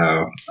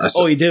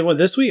 He did one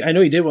this week? I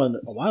know he did one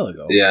a while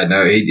ago. Yeah,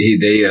 no,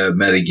 they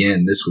met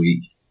again this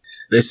week.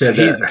 They said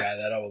he's the guy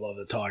that I would love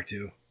to talk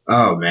to.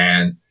 Oh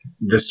man,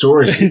 the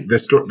stories,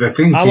 the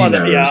things he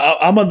knows.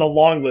 I'm on the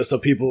long list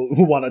of people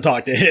who want to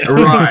talk to him.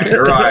 Right.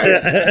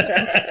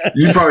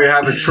 You probably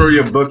have 1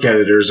 trillion book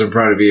editors in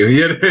front of you.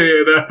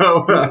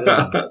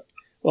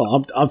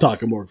 Well, I'm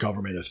talking more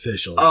government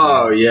officials.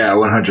 Oh yeah,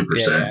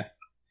 100%.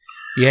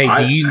 Yeah.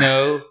 Do you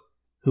know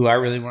who I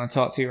really want to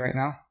talk to right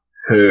now?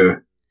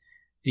 Who?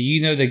 Do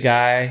you know the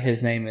guy?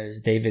 His name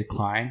is David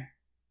Klein. Have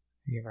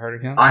you ever heard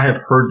of him? I have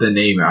heard the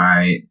name.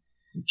 I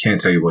can't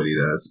tell you what he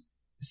does.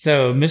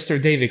 So,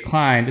 Mr. David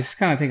Klein, this is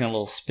kind of taking a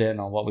little spin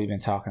on what we've been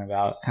talking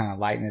about, kind of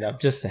lighten it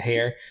up just a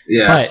hair.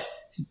 Yeah. But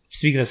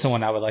speaking of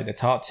someone I would like to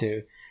talk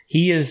to,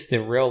 he is the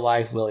real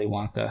life Willy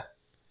Wonka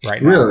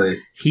right now. Really?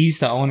 He's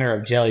the owner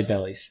of Jelly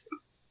Bellies.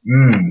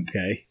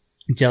 Okay.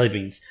 Jelly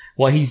beans.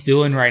 What he's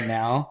doing right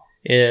now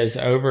is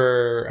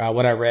over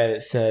what I read.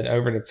 It said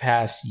over the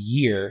past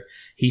year,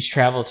 he's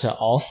traveled to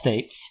all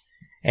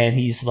states and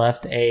he's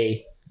left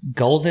a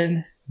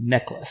golden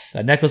necklace,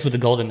 a necklace with a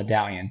golden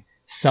medallion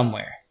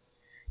somewhere.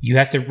 You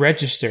have to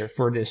register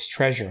for this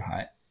treasure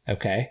hunt.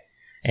 Okay.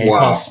 And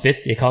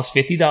it costs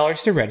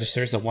 $50 to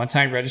register. It's a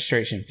one-time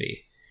registration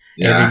fee.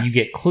 Yeah. And then you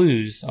get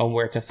clues on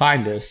where to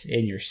find this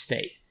in your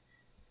state.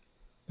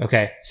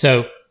 Okay.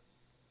 So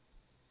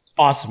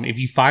awesome. If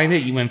you find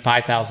it, you win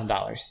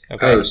 $5,000. Okay.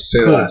 Oh,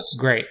 say less.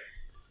 Great.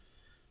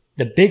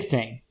 The big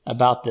thing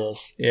about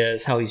this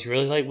is how he's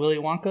really like Willy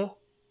Wonka.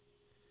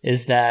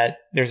 is that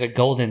there's a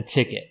golden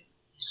ticket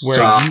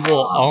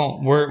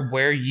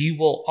where you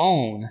will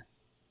own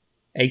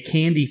a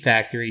candy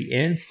factory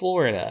in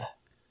Florida.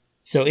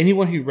 So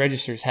anyone who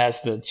registers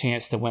has the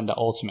chance to win the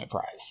ultimate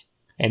prize,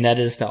 and that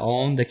is to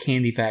own the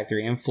candy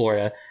factory in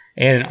Florida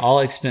and an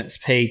all-expense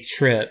paid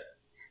trip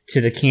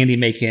to the candy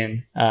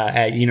making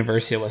at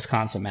University of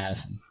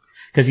Wisconsin-Madison,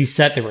 because he's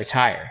set to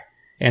retire,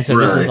 and so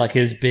this is like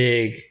his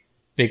big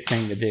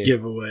thing to do.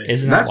 Giveaway.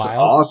 Isn't that wild?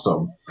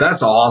 Awesome.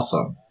 That's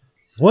awesome.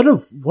 What a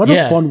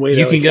fun way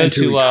to you can go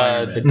to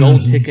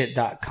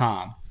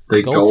thegoldticket.com.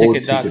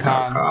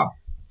 Thegoldticket.com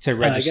to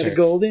register. I got a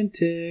golden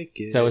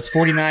ticket. So it's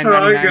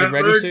 $49.99 to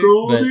register.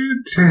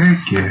 Golden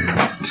ticket.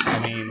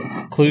 I mean,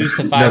 clues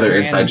to $5 Another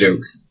inside joke.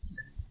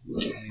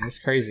 It's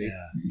crazy.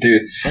 Yeah.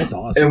 Dude, that's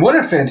awesome. And what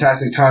a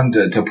fantastic time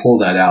to pull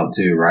that out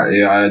too, right?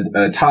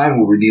 A time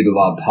where we need a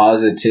lot of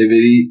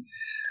positivity,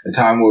 a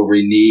time where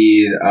we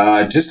need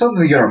just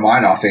something to get our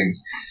mind off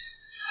things.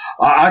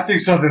 I think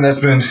something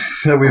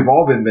that we've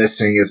all been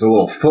missing is a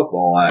little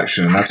football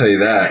action. I'll tell you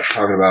that.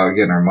 Talking about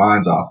getting our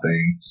minds off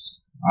things.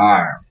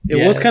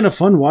 It was kind of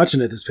fun watching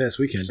it this past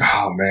weekend.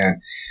 Oh man,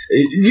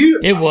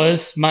 it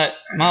was. My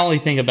only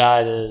thing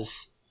about it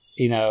is,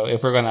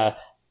 if we're gonna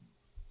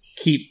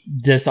keep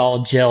this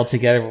all gel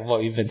together with what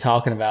we've been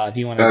talking about, if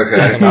you want to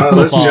talk about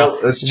football,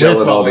 let's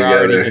gel it all together.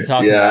 Already been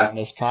talking about in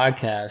this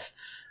podcast,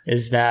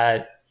 is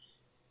that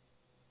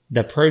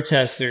the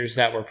protesters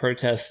that were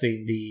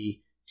protesting the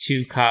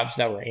 2 cops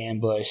that were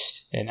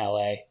ambushed in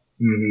LA,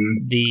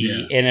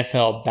 the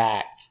NFL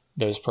backed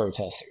those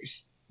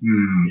protesters.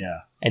 Yeah.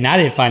 And I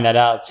didn't find that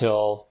out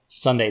till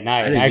Sunday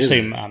night. And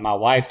actually, my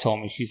wife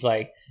told me, she's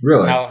like,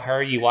 really? How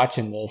are you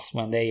watching this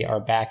when they are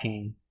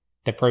backing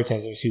the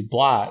protesters who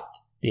blocked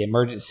the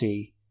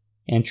emergency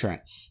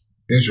entrance?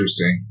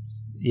 Interesting.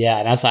 Yeah.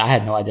 And I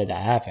had no idea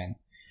that happened.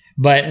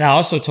 And I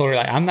also told her,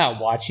 I'm not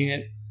watching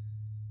it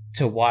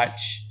to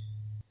watch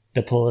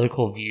the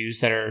political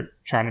views that are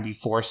trying to be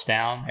forced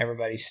down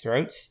everybody's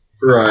throats.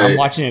 Right. I'm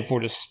watching it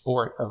for the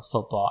sport of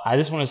football. I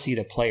just want to see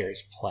the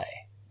players play.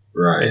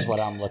 Right. Is what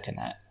I'm looking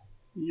at.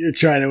 You're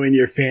trying to win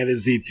your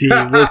fantasy team.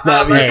 Let's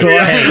not be cool.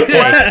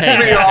 Let's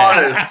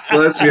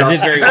be honest. I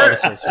did very well the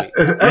first week.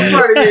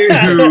 Everybody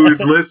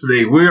who's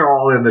listening, we're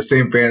all in the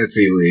same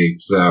fantasy league,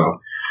 so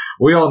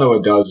we all know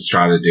what Duz is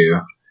trying to do.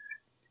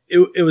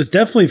 It was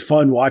definitely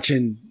fun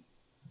watching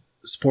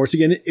sports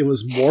again. It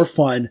was more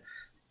fun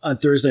on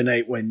Thursday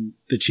night when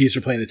the Chiefs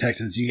were playing the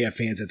Texans. You have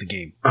fans at the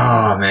game.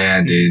 Oh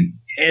man, dude!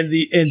 And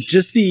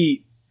just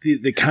the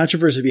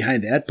controversy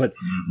behind that. But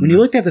when you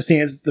looked at the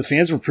stands, the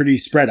fans were pretty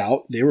spread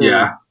out. They were.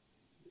 Yeah.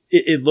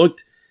 It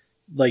looked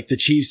like the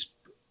Chiefs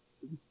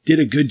did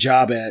a good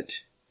job at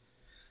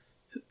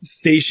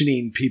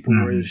stationing people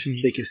where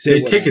they could sit.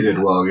 They ticketed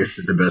well, I guess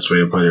is the best way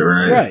to put it,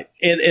 right? Right,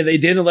 and they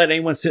didn't let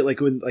anyone sit in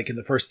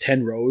the first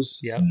 10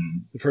 rows. Yeah,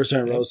 the first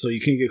 10 rows, so you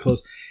couldn't get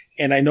close.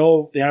 And I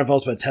know the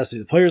NFL's been testing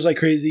the players like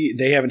crazy.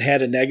 They haven't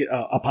had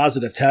a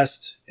positive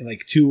test in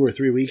 2 or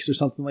 3 weeks or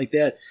something like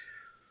that.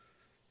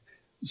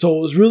 So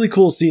it was really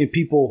cool seeing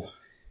people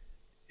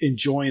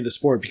enjoying the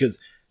sport,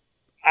 because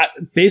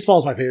baseball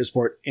is my favorite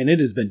sport, and it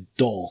has been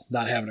dull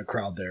not having a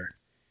crowd there,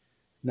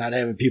 not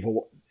having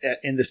people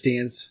in the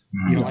stands.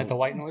 You don't like the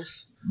white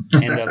noise?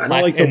 And the I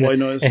don't like the white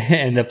noise.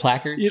 And the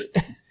placards?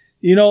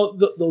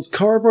 Those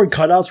cardboard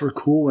cutouts were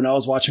cool when I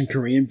was watching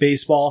Korean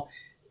baseball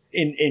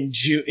in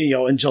June,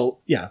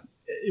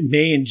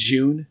 May and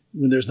June,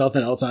 when there's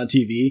nothing else on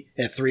TV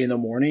at 3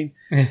 a.m.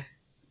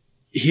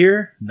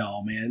 Here,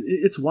 no, man.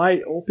 It's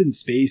wide open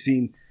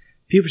spacing.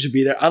 People should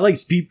be there. I like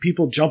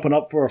people jumping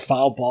up for a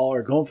foul ball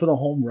or going for the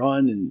home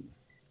run, and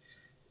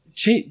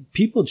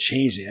people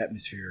change the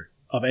atmosphere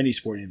of any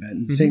sporting event.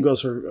 And the same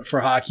goes for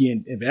hockey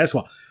and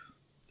basketball.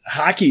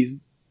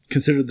 Hockey's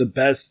considered the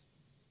best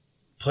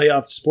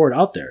playoff sport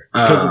out there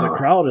because of the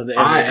crowd and the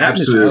I atmosphere.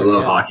 absolutely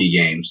love hockey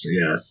games.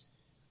 Yes.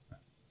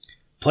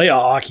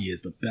 Playoff hockey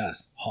is the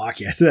best.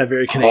 Hockey. I said that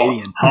very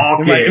Canadian.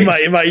 Hockey.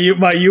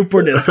 My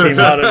Uperness came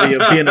out of me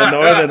of being a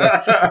northerner.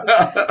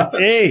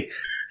 Hey.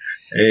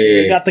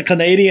 I got the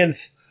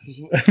Canadians.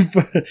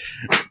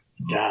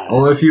 God.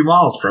 Only a few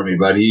miles from me,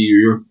 buddy.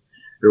 You're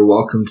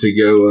welcome to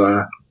go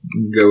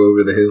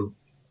over the hill.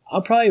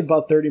 I'm probably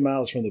about 30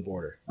 miles from the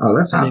border. Oh,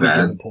 that's not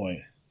bad. Point.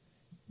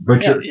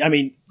 But you're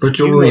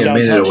only a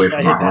minute away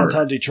from my heart.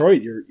 Downtown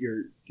Detroit,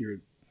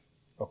 you're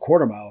a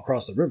quarter mile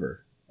across the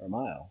river, or a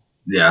mile.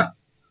 Yeah.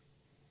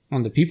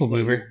 On the People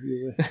Mover.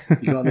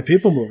 You're on the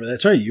People Mover.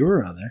 That's right. You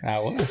were on there. I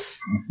was.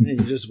 And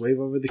you just wave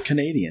over the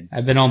Canadians.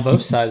 I've been on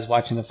both sides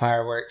watching the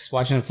fireworks,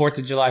 watching the 4th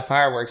of July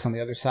fireworks on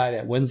the other side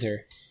at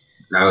Windsor.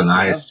 Oh,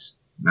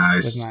 nice. Yeah.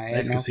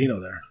 Nice casino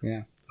there.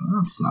 Yeah. Oh,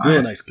 that's nice.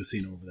 Really nice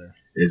casino over there.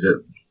 Is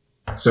it?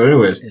 So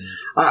anyways,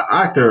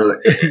 I thoroughly,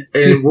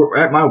 and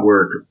at my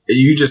work,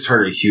 you just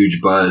heard a huge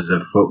buzz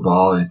of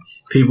football, and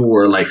people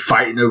were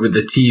fighting over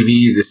the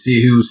TV to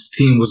see whose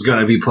team was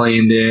going to be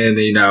playing in,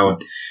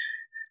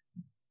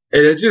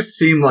 and it just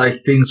seemed like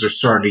things are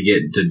starting to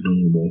get into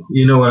normal.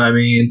 You know what I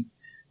mean?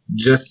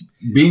 just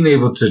being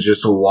able to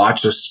just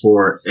watch a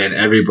sport and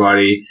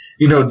everybody,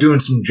 doing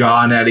some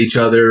jawing at each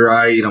other,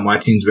 right? My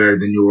team's better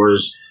than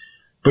yours.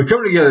 But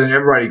coming together and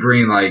everybody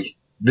agreeing, like,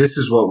 this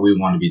is what we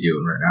want to be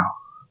doing right now,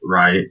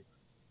 right?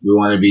 We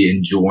want to be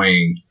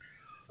enjoying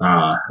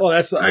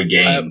that's a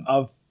game.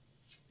 I've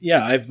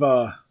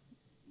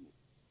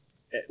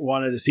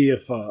wanted to see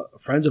if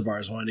friends of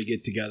ours wanted to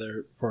get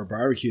together for a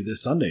barbecue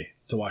this Sunday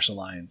to watch the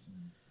Lions.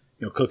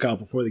 Cook out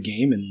before the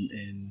game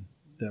and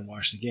then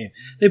watch the game.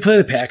 They play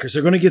the Packers.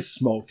 They're going to get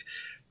smoked.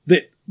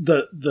 The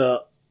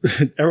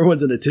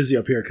everyone's in a tizzy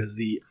up here because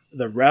the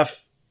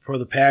ref for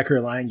the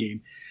Packer Lion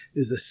game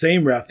is the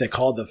same ref that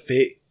called the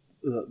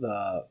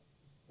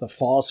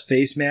false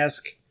face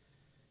mask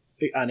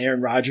on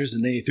Aaron Rodgers,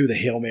 and then he threw the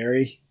Hail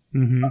Mary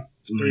 3 or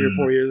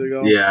 4 years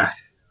ago. Yeah.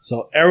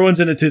 So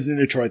everyone's in a tizzy in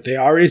Detroit. They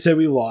already said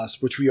we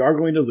lost, which we are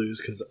going to lose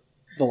because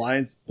the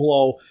Lions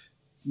blow.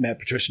 Matt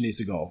Patricia needs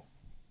to go.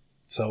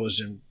 So is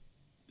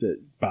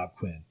Bob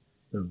Quinn.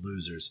 They're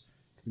losers.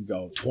 You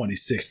go 23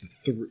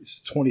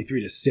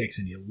 to 6,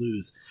 and you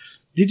lose.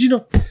 Did you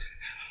know?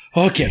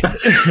 Okay.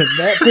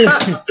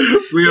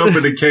 We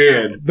opened the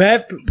can.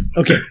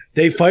 Okay.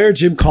 They fired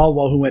Jim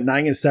Caldwell, who went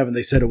 9-7.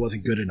 They said it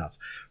wasn't good enough.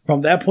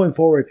 From that point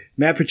forward,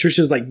 Matt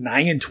Patricia is like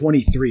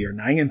 9-23 or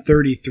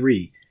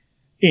 9-33,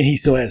 and he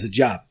still has a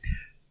job.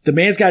 The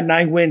man's got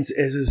 9 wins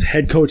as his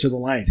head coach of the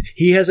Lions.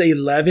 He has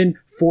 11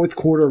 fourth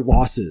quarter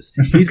losses.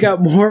 He's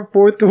got more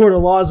fourth quarter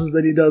losses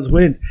than he does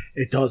wins.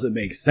 It doesn't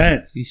make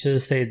sense. He should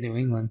have stayed in New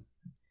England.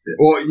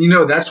 Well,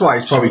 that's why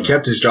he's probably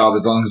kept his job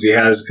as long as he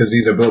has, because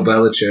he's a Bill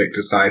Belichick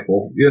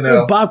disciple.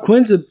 Well, Bob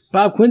Quinn's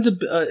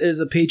is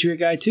a Patriot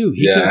guy too.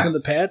 He came from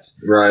the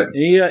Pats, right?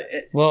 And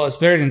well, it's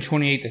better than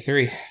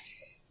 28-3.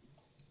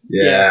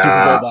 Yeah,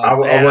 Super Bowl,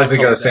 I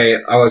wasn't gonna say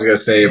it. But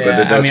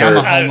it does hurt.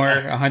 I'm a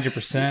homer,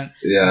 100%.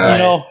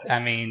 Yeah,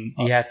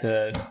 you have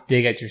to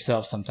dig at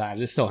yourself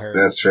sometimes. It still hurts.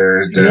 That's fair.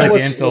 It's like the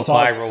infield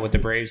fly rule with the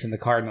Braves and the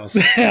Cardinals.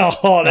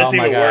 That's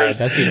even worse.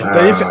 That's even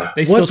worse.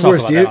 They still talk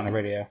about that on the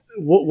radio.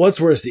 What's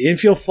worse, the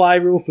infield fly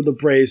rule for the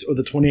Braves or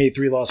the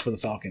 28-3 loss for the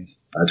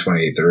Falcons?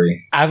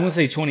 28-3. I'm gonna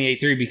say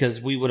 28-3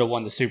 because we would have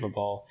won the Super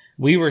Bowl.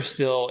 We were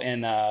still we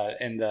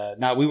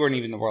weren't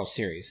even in the World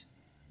Series,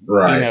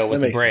 right?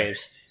 With the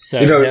Braves.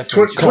 Sense.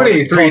 So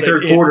 28-3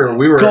 third quarter,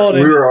 we were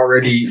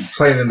already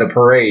playing in the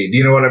parade.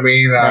 You know what I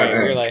mean?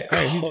 Right, we were like,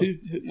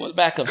 what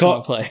backups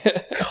want to play?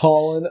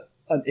 Calling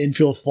an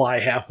infield fly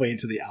halfway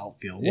into the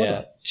outfield. What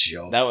a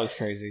joke! That was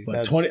crazy. But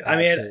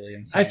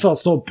insane. I felt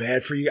so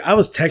bad for you. I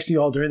was texting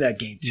you all during that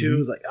game too. Mm-hmm. It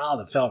was like,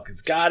 the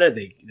Falcons got it.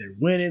 They're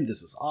winning.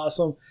 This is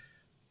awesome.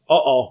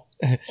 Oh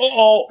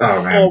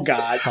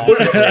God.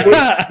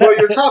 What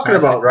you're talking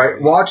about,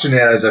 right? Watching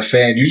it as a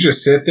fan, you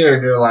just sit there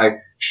and you're like,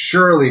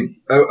 surely,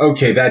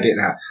 okay, that didn't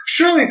happen.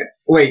 Surely,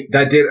 wait,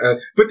 that did,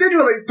 but then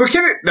you're like, but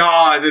can it? No,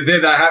 that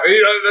did not happen.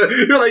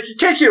 You're like, you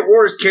can't get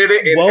worse, can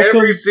it? And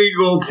every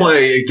single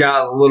play, it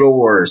got a little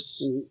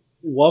worse.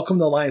 Welcome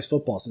to Lions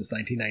football since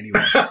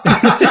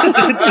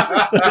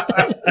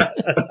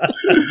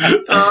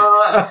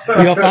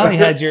 1991. You finally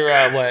had your,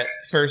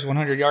 first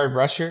 100-yard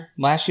rusher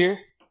last year?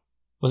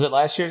 Was it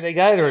last year they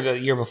got it or the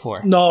year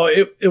before? No,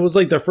 it was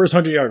like their first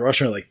 100-yard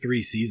rusher in like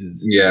 3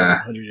 seasons.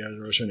 Yeah. 100-yard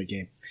rusher in a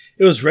game.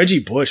 It was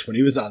Reggie Bush when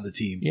he was on the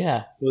team.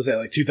 Yeah. Was that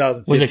like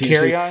 2015? Was it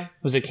Carry-On?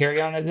 Was it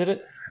Carry-On that did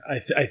it? I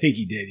think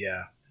he did,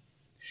 yeah.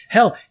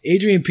 Hell,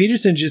 Adrian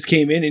Peterson just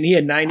came in and he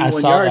had 91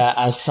 yards.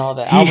 I saw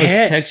that. I was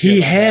texting you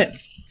about that.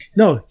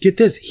 No, get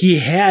this. He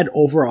had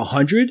over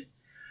 100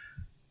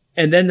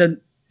 and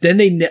then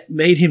they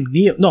made him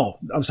kneel. No,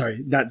 I'm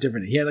sorry. Not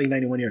different. He had like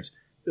 91 yards.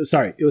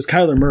 Sorry. It was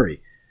Kyler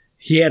Murray.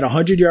 He had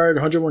 100-yard,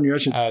 101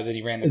 yards. Then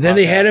he ran. And then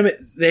they had him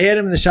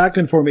in the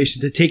shotgun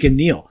formation to take a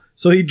kneel.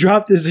 So he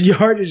dropped his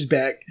yardage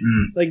back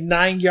like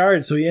 9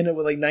 yards. So he ended up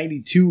with like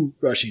 92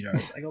 rushing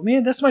yards. I go,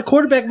 man, that's my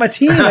quarterback, my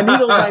team. I need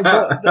those 9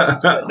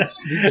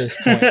 points.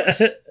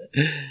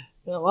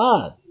 Come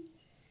on.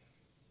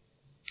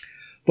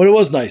 But it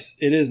was nice.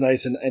 It is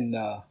nice, and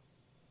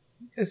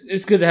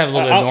it's good to have a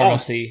little bit of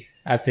normalcy.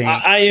 I think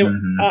I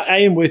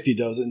am with you,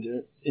 Doze,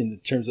 in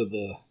terms of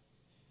the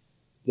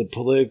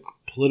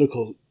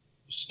political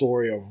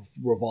story of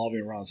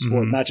revolving around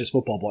sport, not just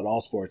football, but all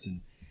sports.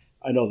 And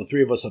I know the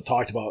three of us have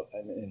talked about,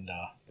 and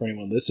for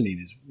anyone listening,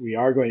 is we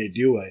are going to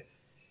do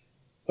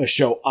a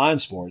show on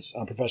sports,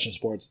 on professional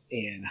sports,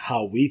 and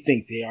how we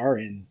think they are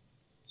in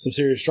some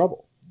serious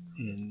trouble.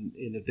 And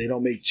if they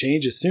don't make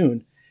changes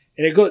soon,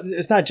 and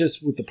it's not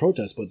just with the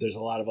protests, but there's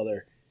a lot of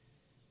other,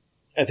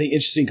 I think,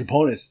 interesting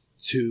components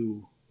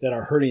that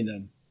are hurting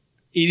them.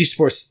 Each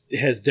sport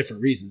has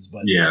different reasons,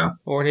 but yeah,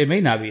 or they may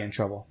not be in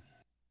trouble.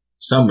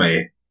 Some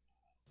may.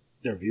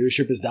 Their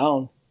viewership is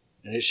down,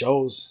 and it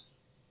shows.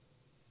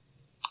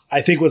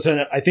 I think what's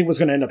going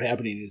to end up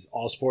happening is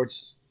all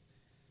sports.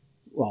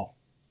 Well,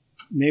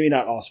 maybe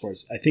not all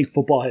sports. I think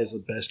football has the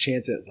best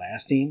chance at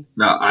lasting.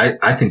 No,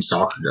 I think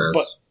soccer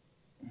does.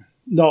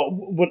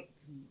 But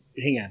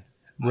hang on.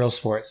 Real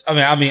sports.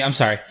 I mean, I'm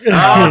sorry.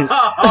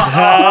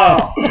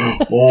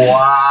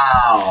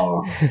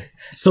 Wow.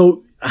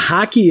 So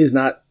hockey is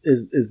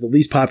the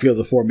least popular of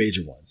the 4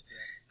 major ones.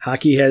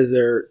 Hockey has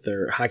their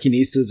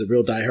hockeyistas, the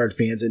real diehard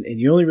fans, and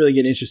you only really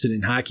get interested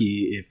in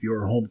hockey if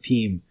your home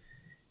team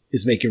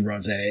is making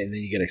runs at it, and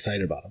then you get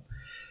excited about them.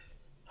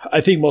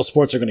 I think most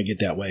sports are going to get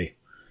that way.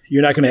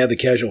 You're not going to have the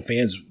casual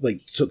fans.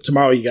 Like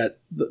tomorrow, you got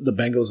the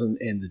Bengals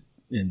and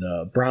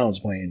the Browns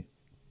playing.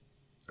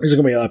 There's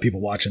going to be a lot of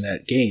people watching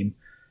that game.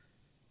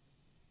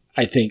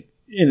 I think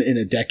in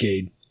a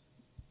decade.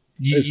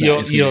 You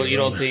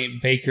don't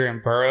think Baker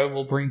and Burrow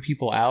will bring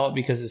people out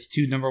because it's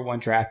 2 number 1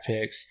 draft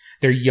picks.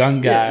 They're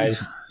young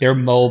guys. Yeah. They're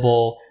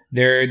mobile.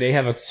 They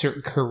have a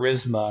certain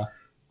charisma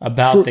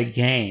about the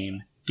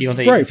game. You don't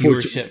think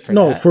viewership for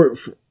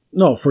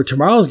that? For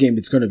tomorrow's game,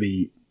 it's going to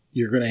be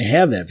you're going to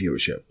have that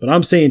viewership. But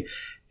I'm saying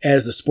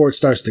as the sport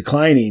starts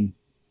declining,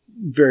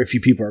 very few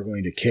people are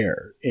going to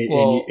care.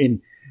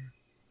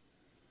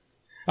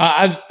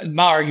 My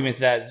argument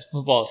to that is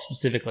football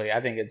specifically.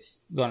 I think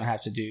it's going to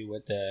have to do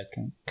with the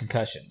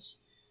concussions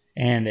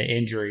and the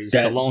injuries,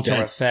 the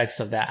long-term effects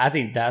of that. I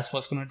think that's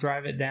what's going to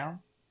drive it down.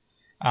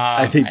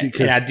 I think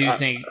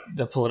think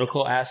the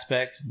political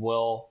aspect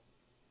will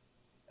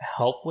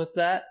help with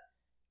that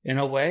in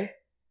a way.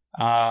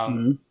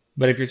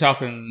 But if you're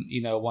talking,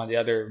 one of the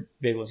other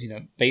big ones,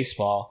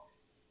 baseball,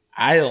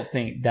 I don't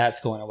think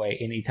that's going away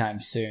anytime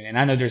soon. And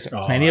I know there's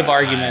plenty of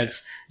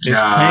arguments. There's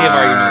plenty of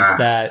arguments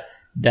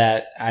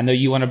that I know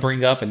you want to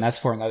bring up, and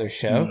that's for another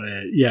show.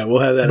 Yeah, we'll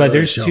have that. But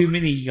there's too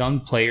many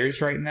young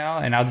players right now,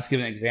 and I'll just give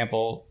an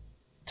example.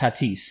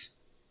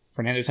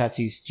 Fernando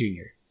Tatis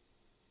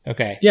Jr.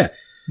 Okay. Yeah.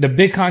 The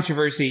big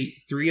controversy,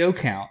 3-0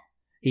 count.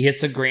 He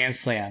hits a grand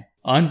slam.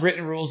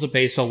 Unwritten rules of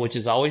baseball, which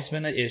has always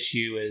been an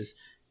issue, is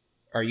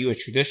are you a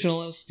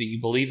traditionalist? Do you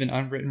believe in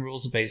unwritten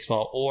rules of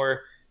baseball?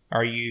 Or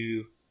do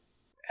you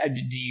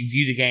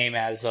view the game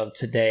as of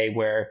today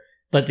where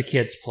let the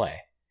kids play?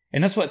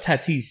 And that's what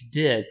Tatis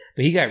did,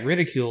 but he got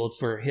ridiculed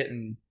for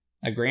hitting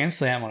a grand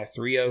slam on a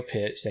 3-0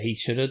 pitch that he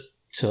should have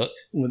took.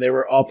 When they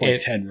were up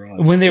 10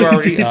 runs. When they were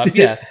already up,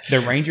 yeah. The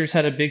Rangers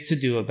had a big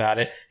to-do about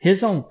it.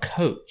 His own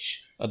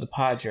coach of the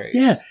Padres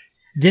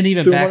didn't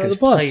even back his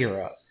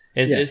player up.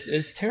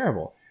 It's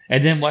terrible.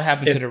 And then what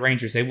happened to the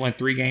Rangers? They won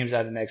 3 games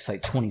out of the next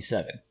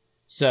 27.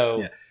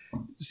 So,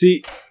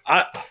 see,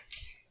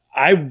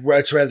 I'd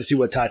much rather see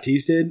what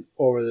Tatis did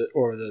over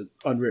the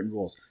unwritten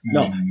rules.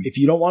 No, if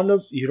you don't want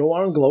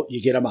to gloat,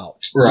 you get him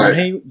out.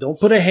 Right. Don't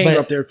put a hanger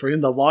up there for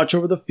him to launch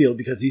over the field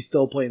because he's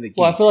still playing the game.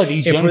 Well, I feel like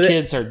these young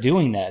kids are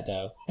doing that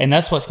though, and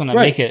that's what's going to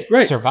make it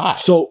survive.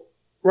 So,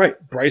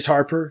 Bryce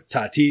Harper,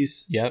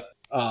 Tatis. Yep.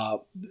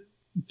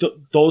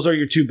 Those are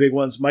your 2 big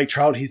ones. Mike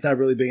Trout, he's not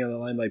really big on the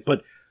limelight,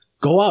 but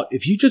go out.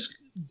 If you just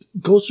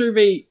go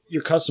survey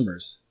your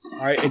customers,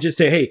 all right, and just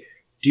say, hey,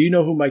 do you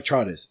know who Mike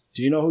Trout is?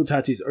 Do you know who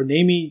Tatis? Or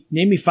name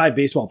me 5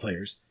 baseball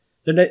players.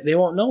 They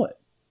won't know it.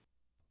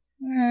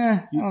 I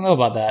don't know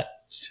about that.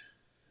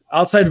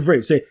 Outside of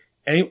Braves, say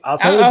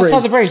outside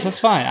the Braves. That's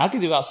fine. I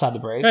can do outside the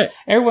Braves. Right.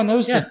 Everyone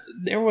knows.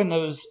 Everyone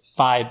knows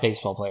 5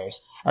 baseball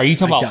players. Are you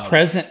talking about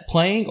present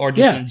playing or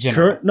just in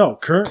general?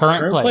 Current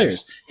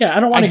players. Yeah,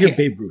 I don't want to hear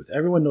Babe Ruth.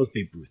 Everyone knows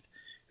Babe Ruth.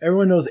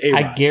 Everyone knows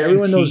A-Rod.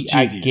 Everyone knows GD.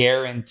 I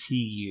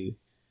guarantee you,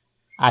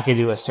 I could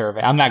do a survey.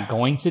 I'm not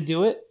going to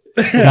do it.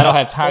 Because I don't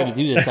have time to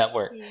do this at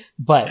work.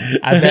 But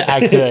I bet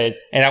I could,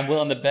 and I'm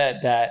willing to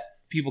bet that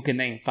people can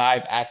name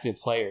 5 active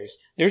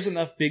players. There's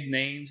enough big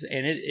names,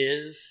 and it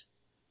is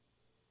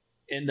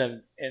in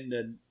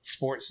the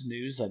sports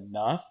news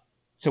enough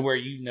to where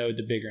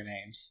the bigger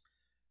names.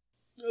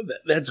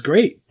 That's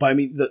great. But I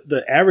mean,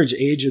 the average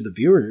age of the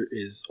viewer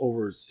is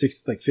over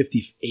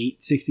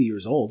 58, 60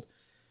 years old.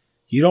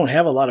 You don't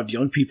have a lot of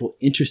young people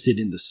interested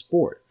in the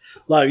sport.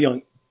 A lot of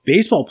young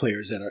baseball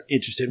players that are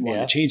interested and want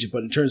to change it,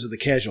 but in terms of the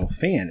casual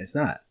fan, it's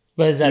not.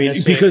 But is that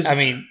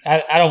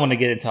I don't want to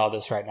get into all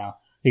this right now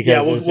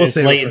because it's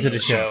late into the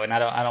show, and I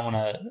don't want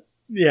to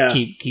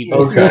keep. Okay.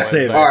 We'll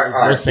save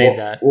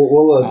that.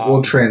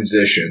 We'll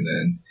transition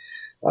then.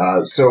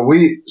 So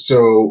we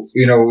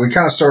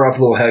kind of start off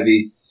a little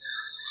heavy.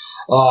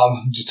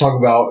 Just talk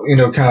about,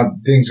 kind of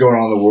things going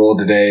on in the world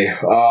today.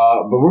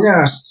 But we're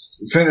going to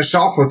finish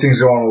off with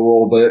things going on in the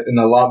world, but in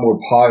a lot more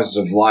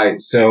positive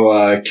light. So,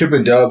 Kip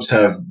and Dubs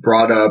have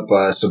brought up,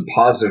 some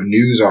positive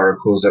news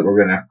articles that we're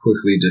going to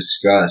quickly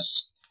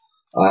discuss.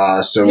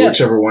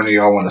 Whichever one of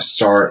y'all want to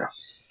start.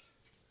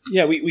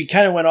 Yeah, we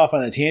kind of went off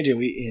on a tangent.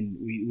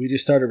 We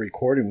just started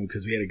recording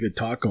because we had a good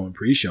talk going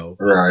pre-show.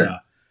 Right.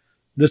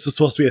 This was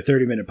supposed to be a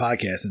 30-minute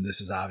podcast, and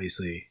this is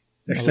obviously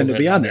extended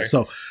beyond that.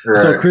 So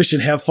Christian,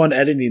 have fun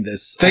editing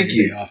this. Thank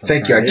you.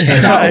 Thank you. I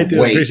cannot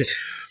wait.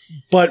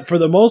 But for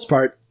the most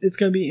part, it's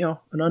going to be an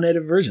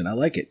unedited version. I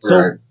like it.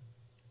 So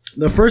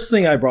the first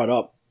thing I brought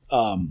up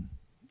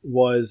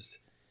was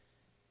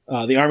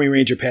the Army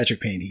Ranger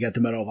Patrick Payne. He got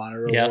the Medal of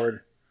Honor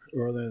award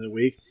earlier in the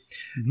week.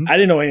 Mm-hmm. I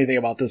didn't know anything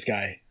about this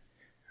guy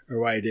or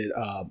why he did.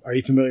 Are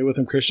you familiar with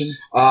him, Christian?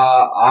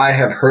 I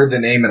have heard the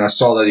name and I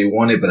saw that he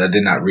won it, but I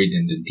did not read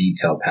into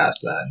detail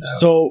past that.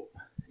 No.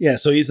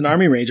 So he's an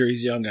Army Ranger.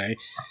 He's a young guy.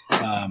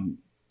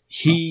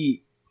 He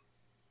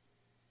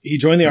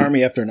joined the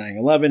Army after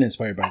 9/11,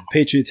 inspired by the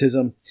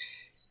patriotism.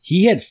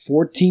 He had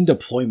 14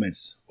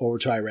 deployments over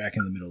to Iraq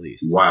and the Middle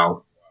East.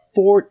 Wow.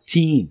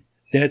 14.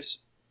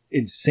 That's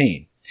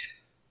insane.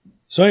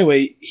 So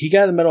anyway, he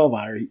got the Medal of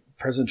Honor.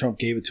 President Trump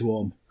gave it to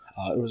him.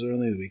 It was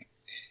early in the week.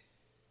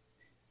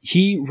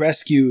 He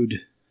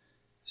rescued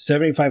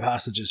 75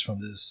 hostages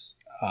from this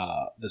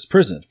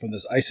prison, from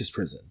this ISIS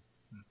prison.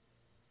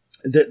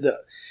 The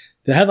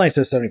headline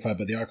says 75,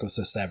 but the article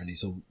says 70,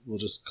 so we'll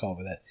just call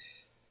it that.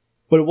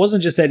 But it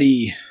wasn't just that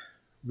he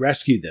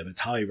rescued them,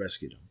 it's how he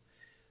rescued them.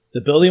 The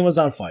building was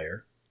on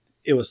fire.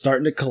 It was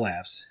starting to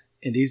collapse,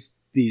 and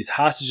these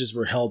hostages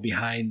were held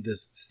behind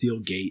this steel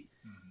gate,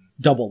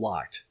 double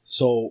locked.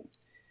 So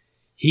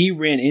he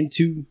ran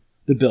into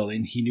the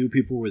building. He knew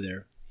people were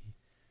there.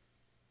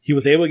 He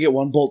was able to get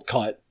one bolt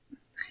cut,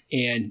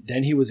 and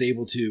then he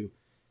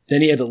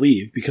had to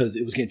leave because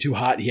it was getting too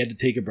hot. He had to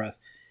take a breath.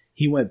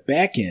 He went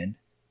back in,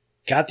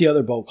 got the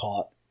other bolt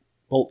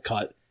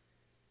cut,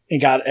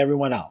 and got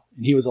everyone out.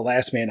 And he was the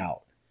last man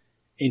out.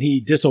 And he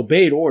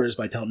disobeyed orders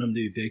by telling them to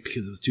evict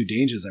because it was too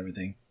dangerous and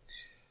everything.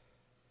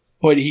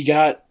 But he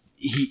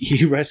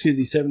rescued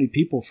these 70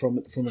 people from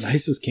an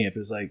ISIS camp.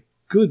 It's like,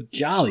 good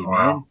golly,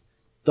 man.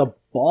 The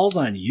ball's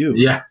on you.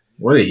 Yeah.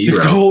 What a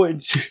hero. To go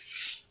into,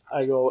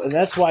 and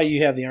that's why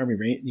you have the Army,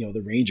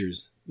 the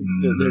Rangers.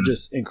 They're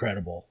just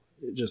incredible.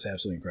 Just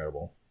absolutely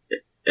incredible.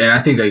 And I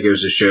think that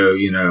goes to show,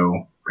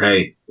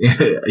 hey,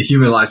 a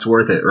human life's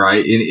worth it, right?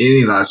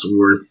 Any life's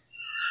worth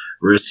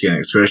risking,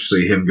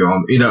 especially him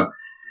going,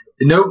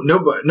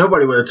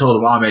 nobody would have told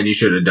him, oh man, you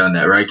should have done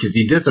that, right? Because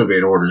he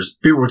disobeyed orders.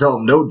 People were telling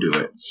him, don't do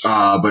it.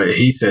 But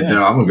he said,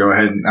 no, I'm going to go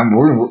ahead and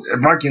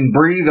if I can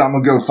breathe, I'm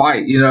going to go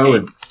fight,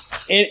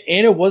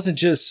 And it wasn't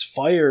just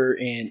fire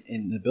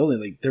in the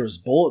building. Like, there was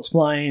bullets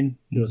flying.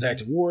 It was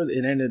active war.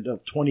 It ended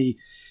up 20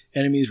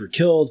 enemies were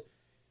killed.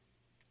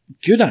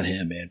 Good on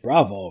him, man.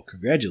 Bravo.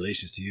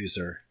 Congratulations to you,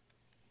 sir.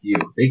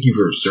 Thank you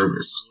for your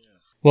service.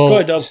 Well, go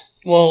ahead, Dubs.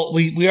 Well,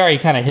 we already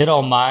kind of hit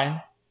on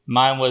mine.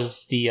 Mine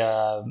was the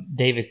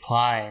David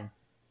Klein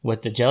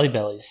with the Jelly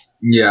Bellies.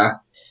 Yeah.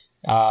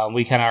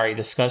 We kind of already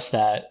discussed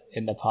that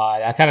in the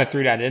pod. I kind of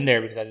threw that in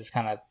there because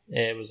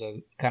it was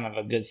a kind of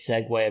a good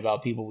segue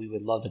about people we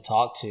would love to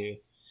talk to.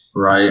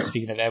 Right.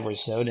 Speaking of Edward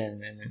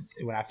Snowden, and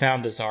when I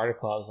found this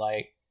article, I was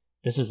like,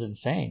 this is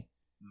insane.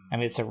 I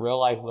mean, it's a real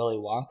life Willy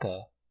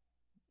Wonka.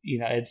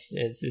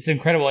 It's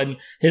incredible. And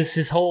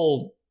his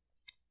whole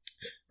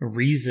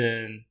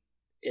reason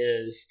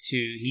is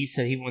he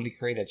said he wanted to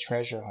create a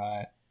treasure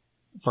hunt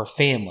for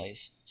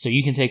families. So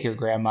you can take your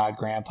grandma,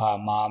 grandpa,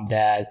 mom,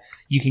 dad.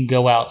 You can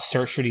go out,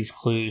 search for these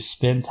clues,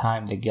 spend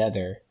time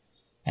together.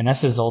 And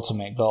that's his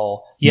ultimate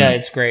goal. Yeah,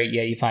 it's great.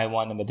 Yeah, you find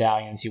one of the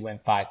medallions, you win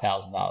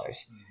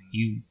 $5,000.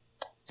 You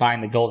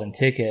find the golden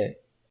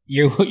ticket,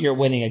 you're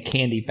winning a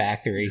candy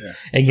factory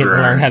and getting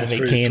to learn how to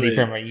make candy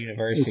from a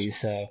university.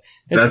 So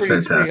that's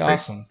fantastic. Pretty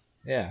awesome.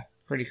 Yeah,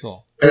 pretty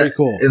cool. Very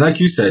cool. And like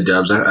you said,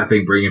 Dubs, I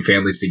think bringing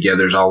families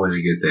together is always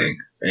a good thing.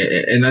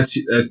 And that's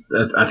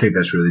I think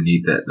that's really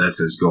neat. That's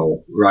his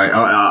goal, right?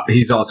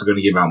 He's also going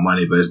to give out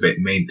money, but his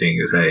main thing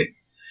is, hey,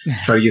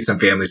 try to get some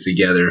families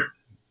together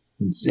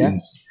and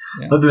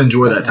let them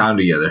enjoy that time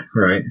together,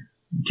 right?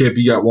 Kip,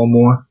 you got one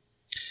more?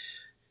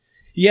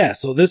 Yeah.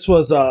 So this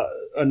was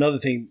another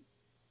thing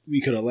we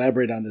could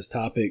elaborate on this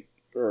topic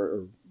or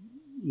a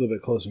little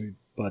bit closer,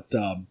 but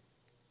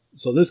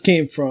so this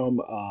came from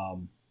I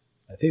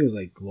think it was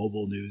like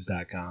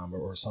globalnews.com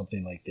or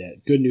something like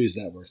that. Good News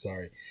Network,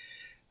 sorry.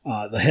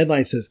 The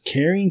headline says,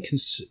 carrying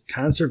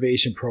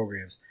conservation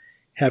programs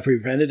have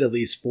prevented at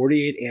least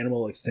 48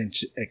 animal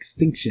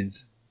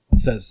extinctions,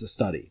 says the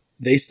study.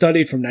 They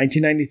studied from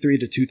 1993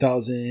 to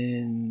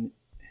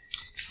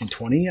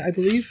 2020, I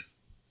believe.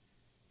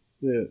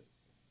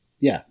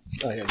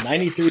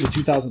 93 to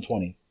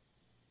 2020.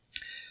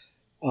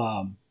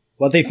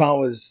 What they found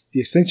was the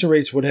extinction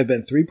rates would have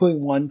been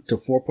 3.1 to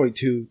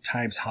 4.2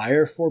 times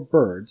higher for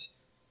birds,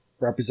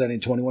 representing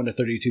 21 to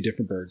 32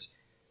 different birds,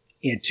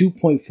 and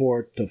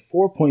 2.4 to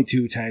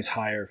 4.2 times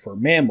higher for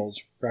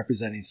mammals,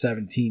 representing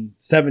 7 to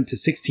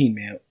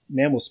 16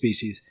 mammal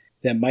species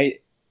that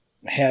might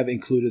have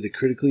included the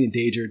critically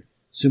endangered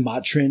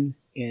Sumatran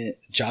and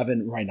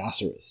Javan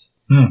rhinoceros.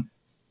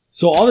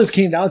 So all this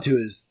came down to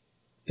is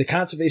the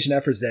conservation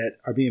efforts that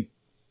are being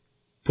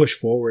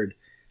pushed forward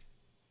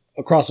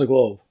across the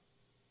globe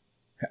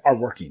are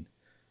working,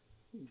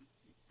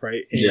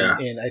 right?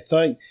 And I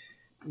thought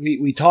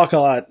we talk a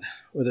lot,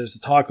 or there's the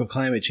talk of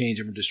climate change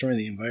and we're destroying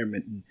the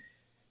environment. And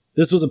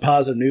this was a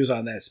positive news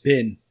on that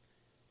spin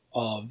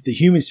of the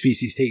human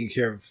species taking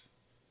care of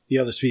the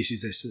other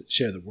species that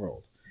share the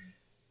world.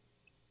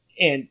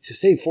 And to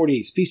save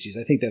 48 species,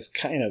 I think that's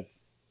kind of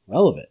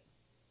relevant,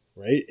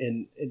 right?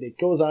 And it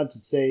goes on to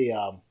say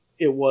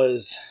it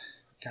was.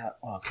 God,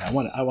 okay, I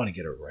want to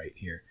get it right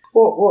here.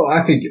 Well,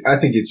 I think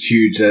it's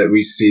huge that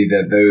we see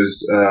that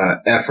those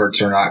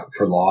efforts are not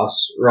for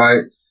loss,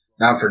 right?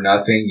 Not for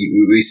nothing.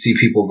 We see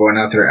people going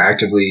out there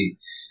actively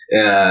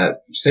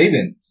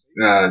saving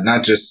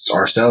not just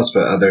ourselves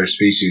but other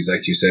species,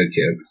 like you said,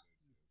 Kip.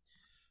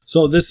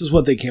 So this is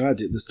what they came out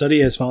to. The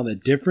study has found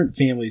that different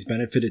families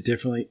benefited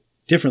differently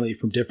differently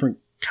from different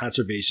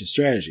conservation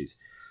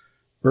strategies.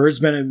 Birds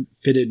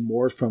benefited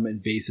more from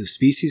invasive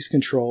species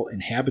control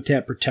and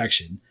habitat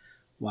protection,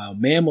 while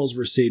mammals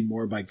were saved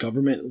more by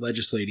government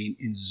legislating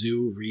and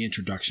zoo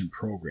reintroduction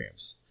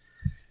programs.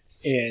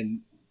 And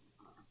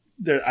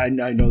I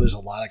know there's a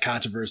lot of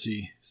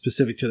controversy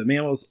specific to the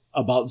mammals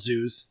about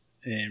zoos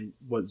and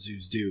what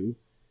zoos do.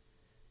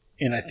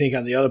 And I think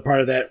on the other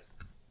part of that,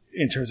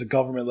 in terms of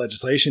government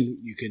legislation,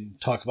 you can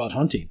talk about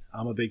hunting.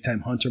 I'm a big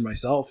time hunter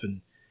myself, and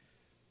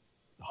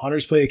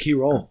hunters play a key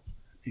role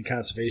in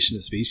conservation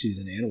of species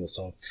and animals.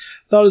 So I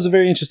thought it was a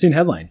very interesting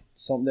headline,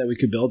 something that we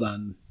could build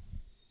on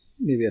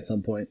maybe at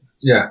some point.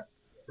 Yeah,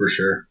 for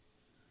sure.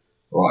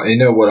 Well, you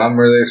know what I'm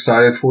really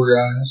excited for,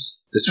 guys?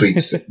 This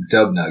week's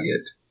Dub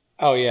Nugget.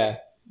 Oh, yeah.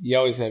 You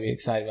always have to be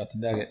excited about the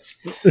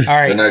nuggets. All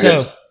right, so...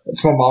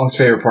 It's my mom's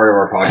favorite part of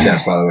our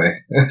podcast, by the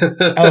way.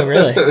 Oh,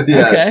 really?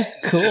 Yes.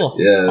 Okay, cool.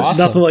 Yes.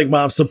 Awesome. Nothing like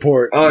mom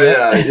support. Oh,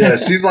 yeah.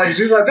 She's like,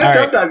 that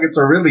Dub Nuggets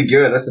are really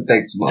good. I said,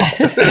 thanks, Mom.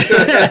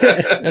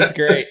 That's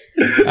great.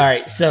 All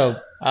right, so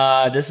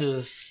this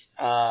is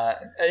an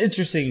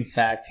interesting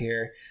fact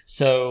here.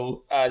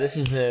 So this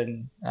is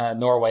in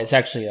Norway. It's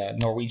actually a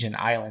Norwegian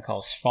island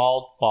called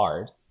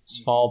Svalbard.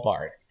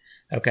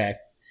 Okay.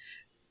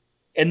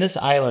 In this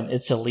island,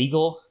 it's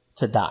illegal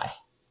to die.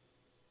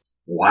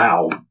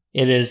 Wow.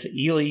 It is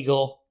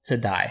illegal to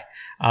die.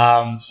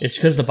 It's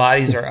because the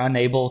bodies are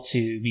unable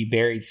to be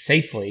buried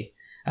safely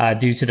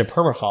due to the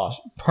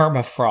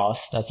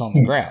permafrost that's on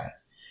the ground.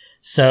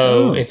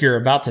 So if you're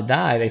about to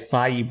die, they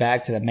fly you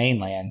back to the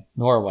mainland,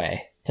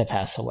 Norway, to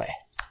pass away.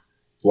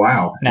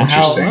 Wow. Now,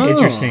 how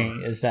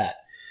interesting is that?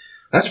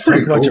 That's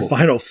pretty cool. Talk about your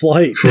final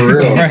flight. For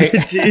real. Right.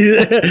 Right.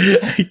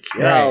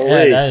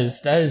 Yeah,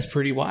 that is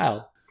pretty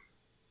wild.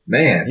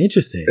 Man.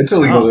 Interesting. It's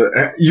illegal. Wow.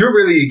 You're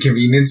really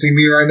inconveniencing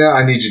me right now.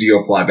 I need you to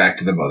go fly back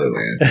to the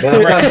motherland.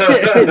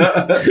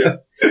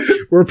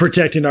 We're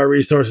protecting our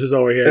resources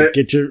over here.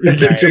 Get your butt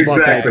back to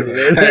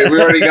the Hey,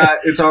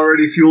 it's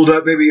already fueled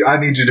up, baby. I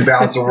need you to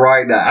bounce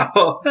right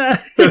now.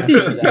 That's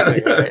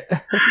exactly right.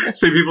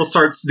 See people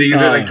start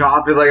sneezing and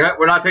coughing like, hey,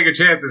 we're not taking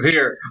chances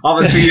here. I'm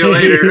going to see you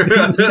later.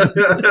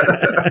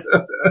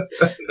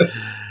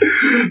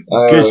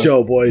 Good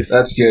show, boys.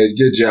 That's good.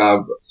 Good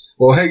job.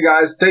 Well, hey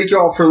guys, thank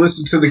y'all for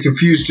listening to The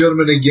Confused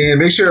Gentleman again.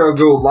 Make sure to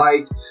go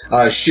like,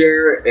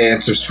 share,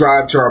 and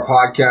subscribe to our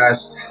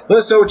podcast. Let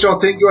us know what y'all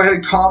think. Go ahead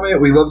and comment.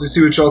 We love to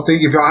see what y'all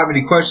think. If y'all have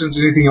any questions,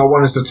 anything y'all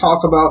want us to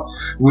talk about,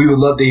 we would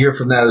love to hear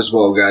from that as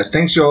well, guys.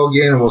 Thanks y'all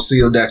again, and we'll see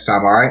you next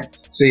time, all right?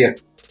 See ya.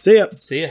 See ya. See ya.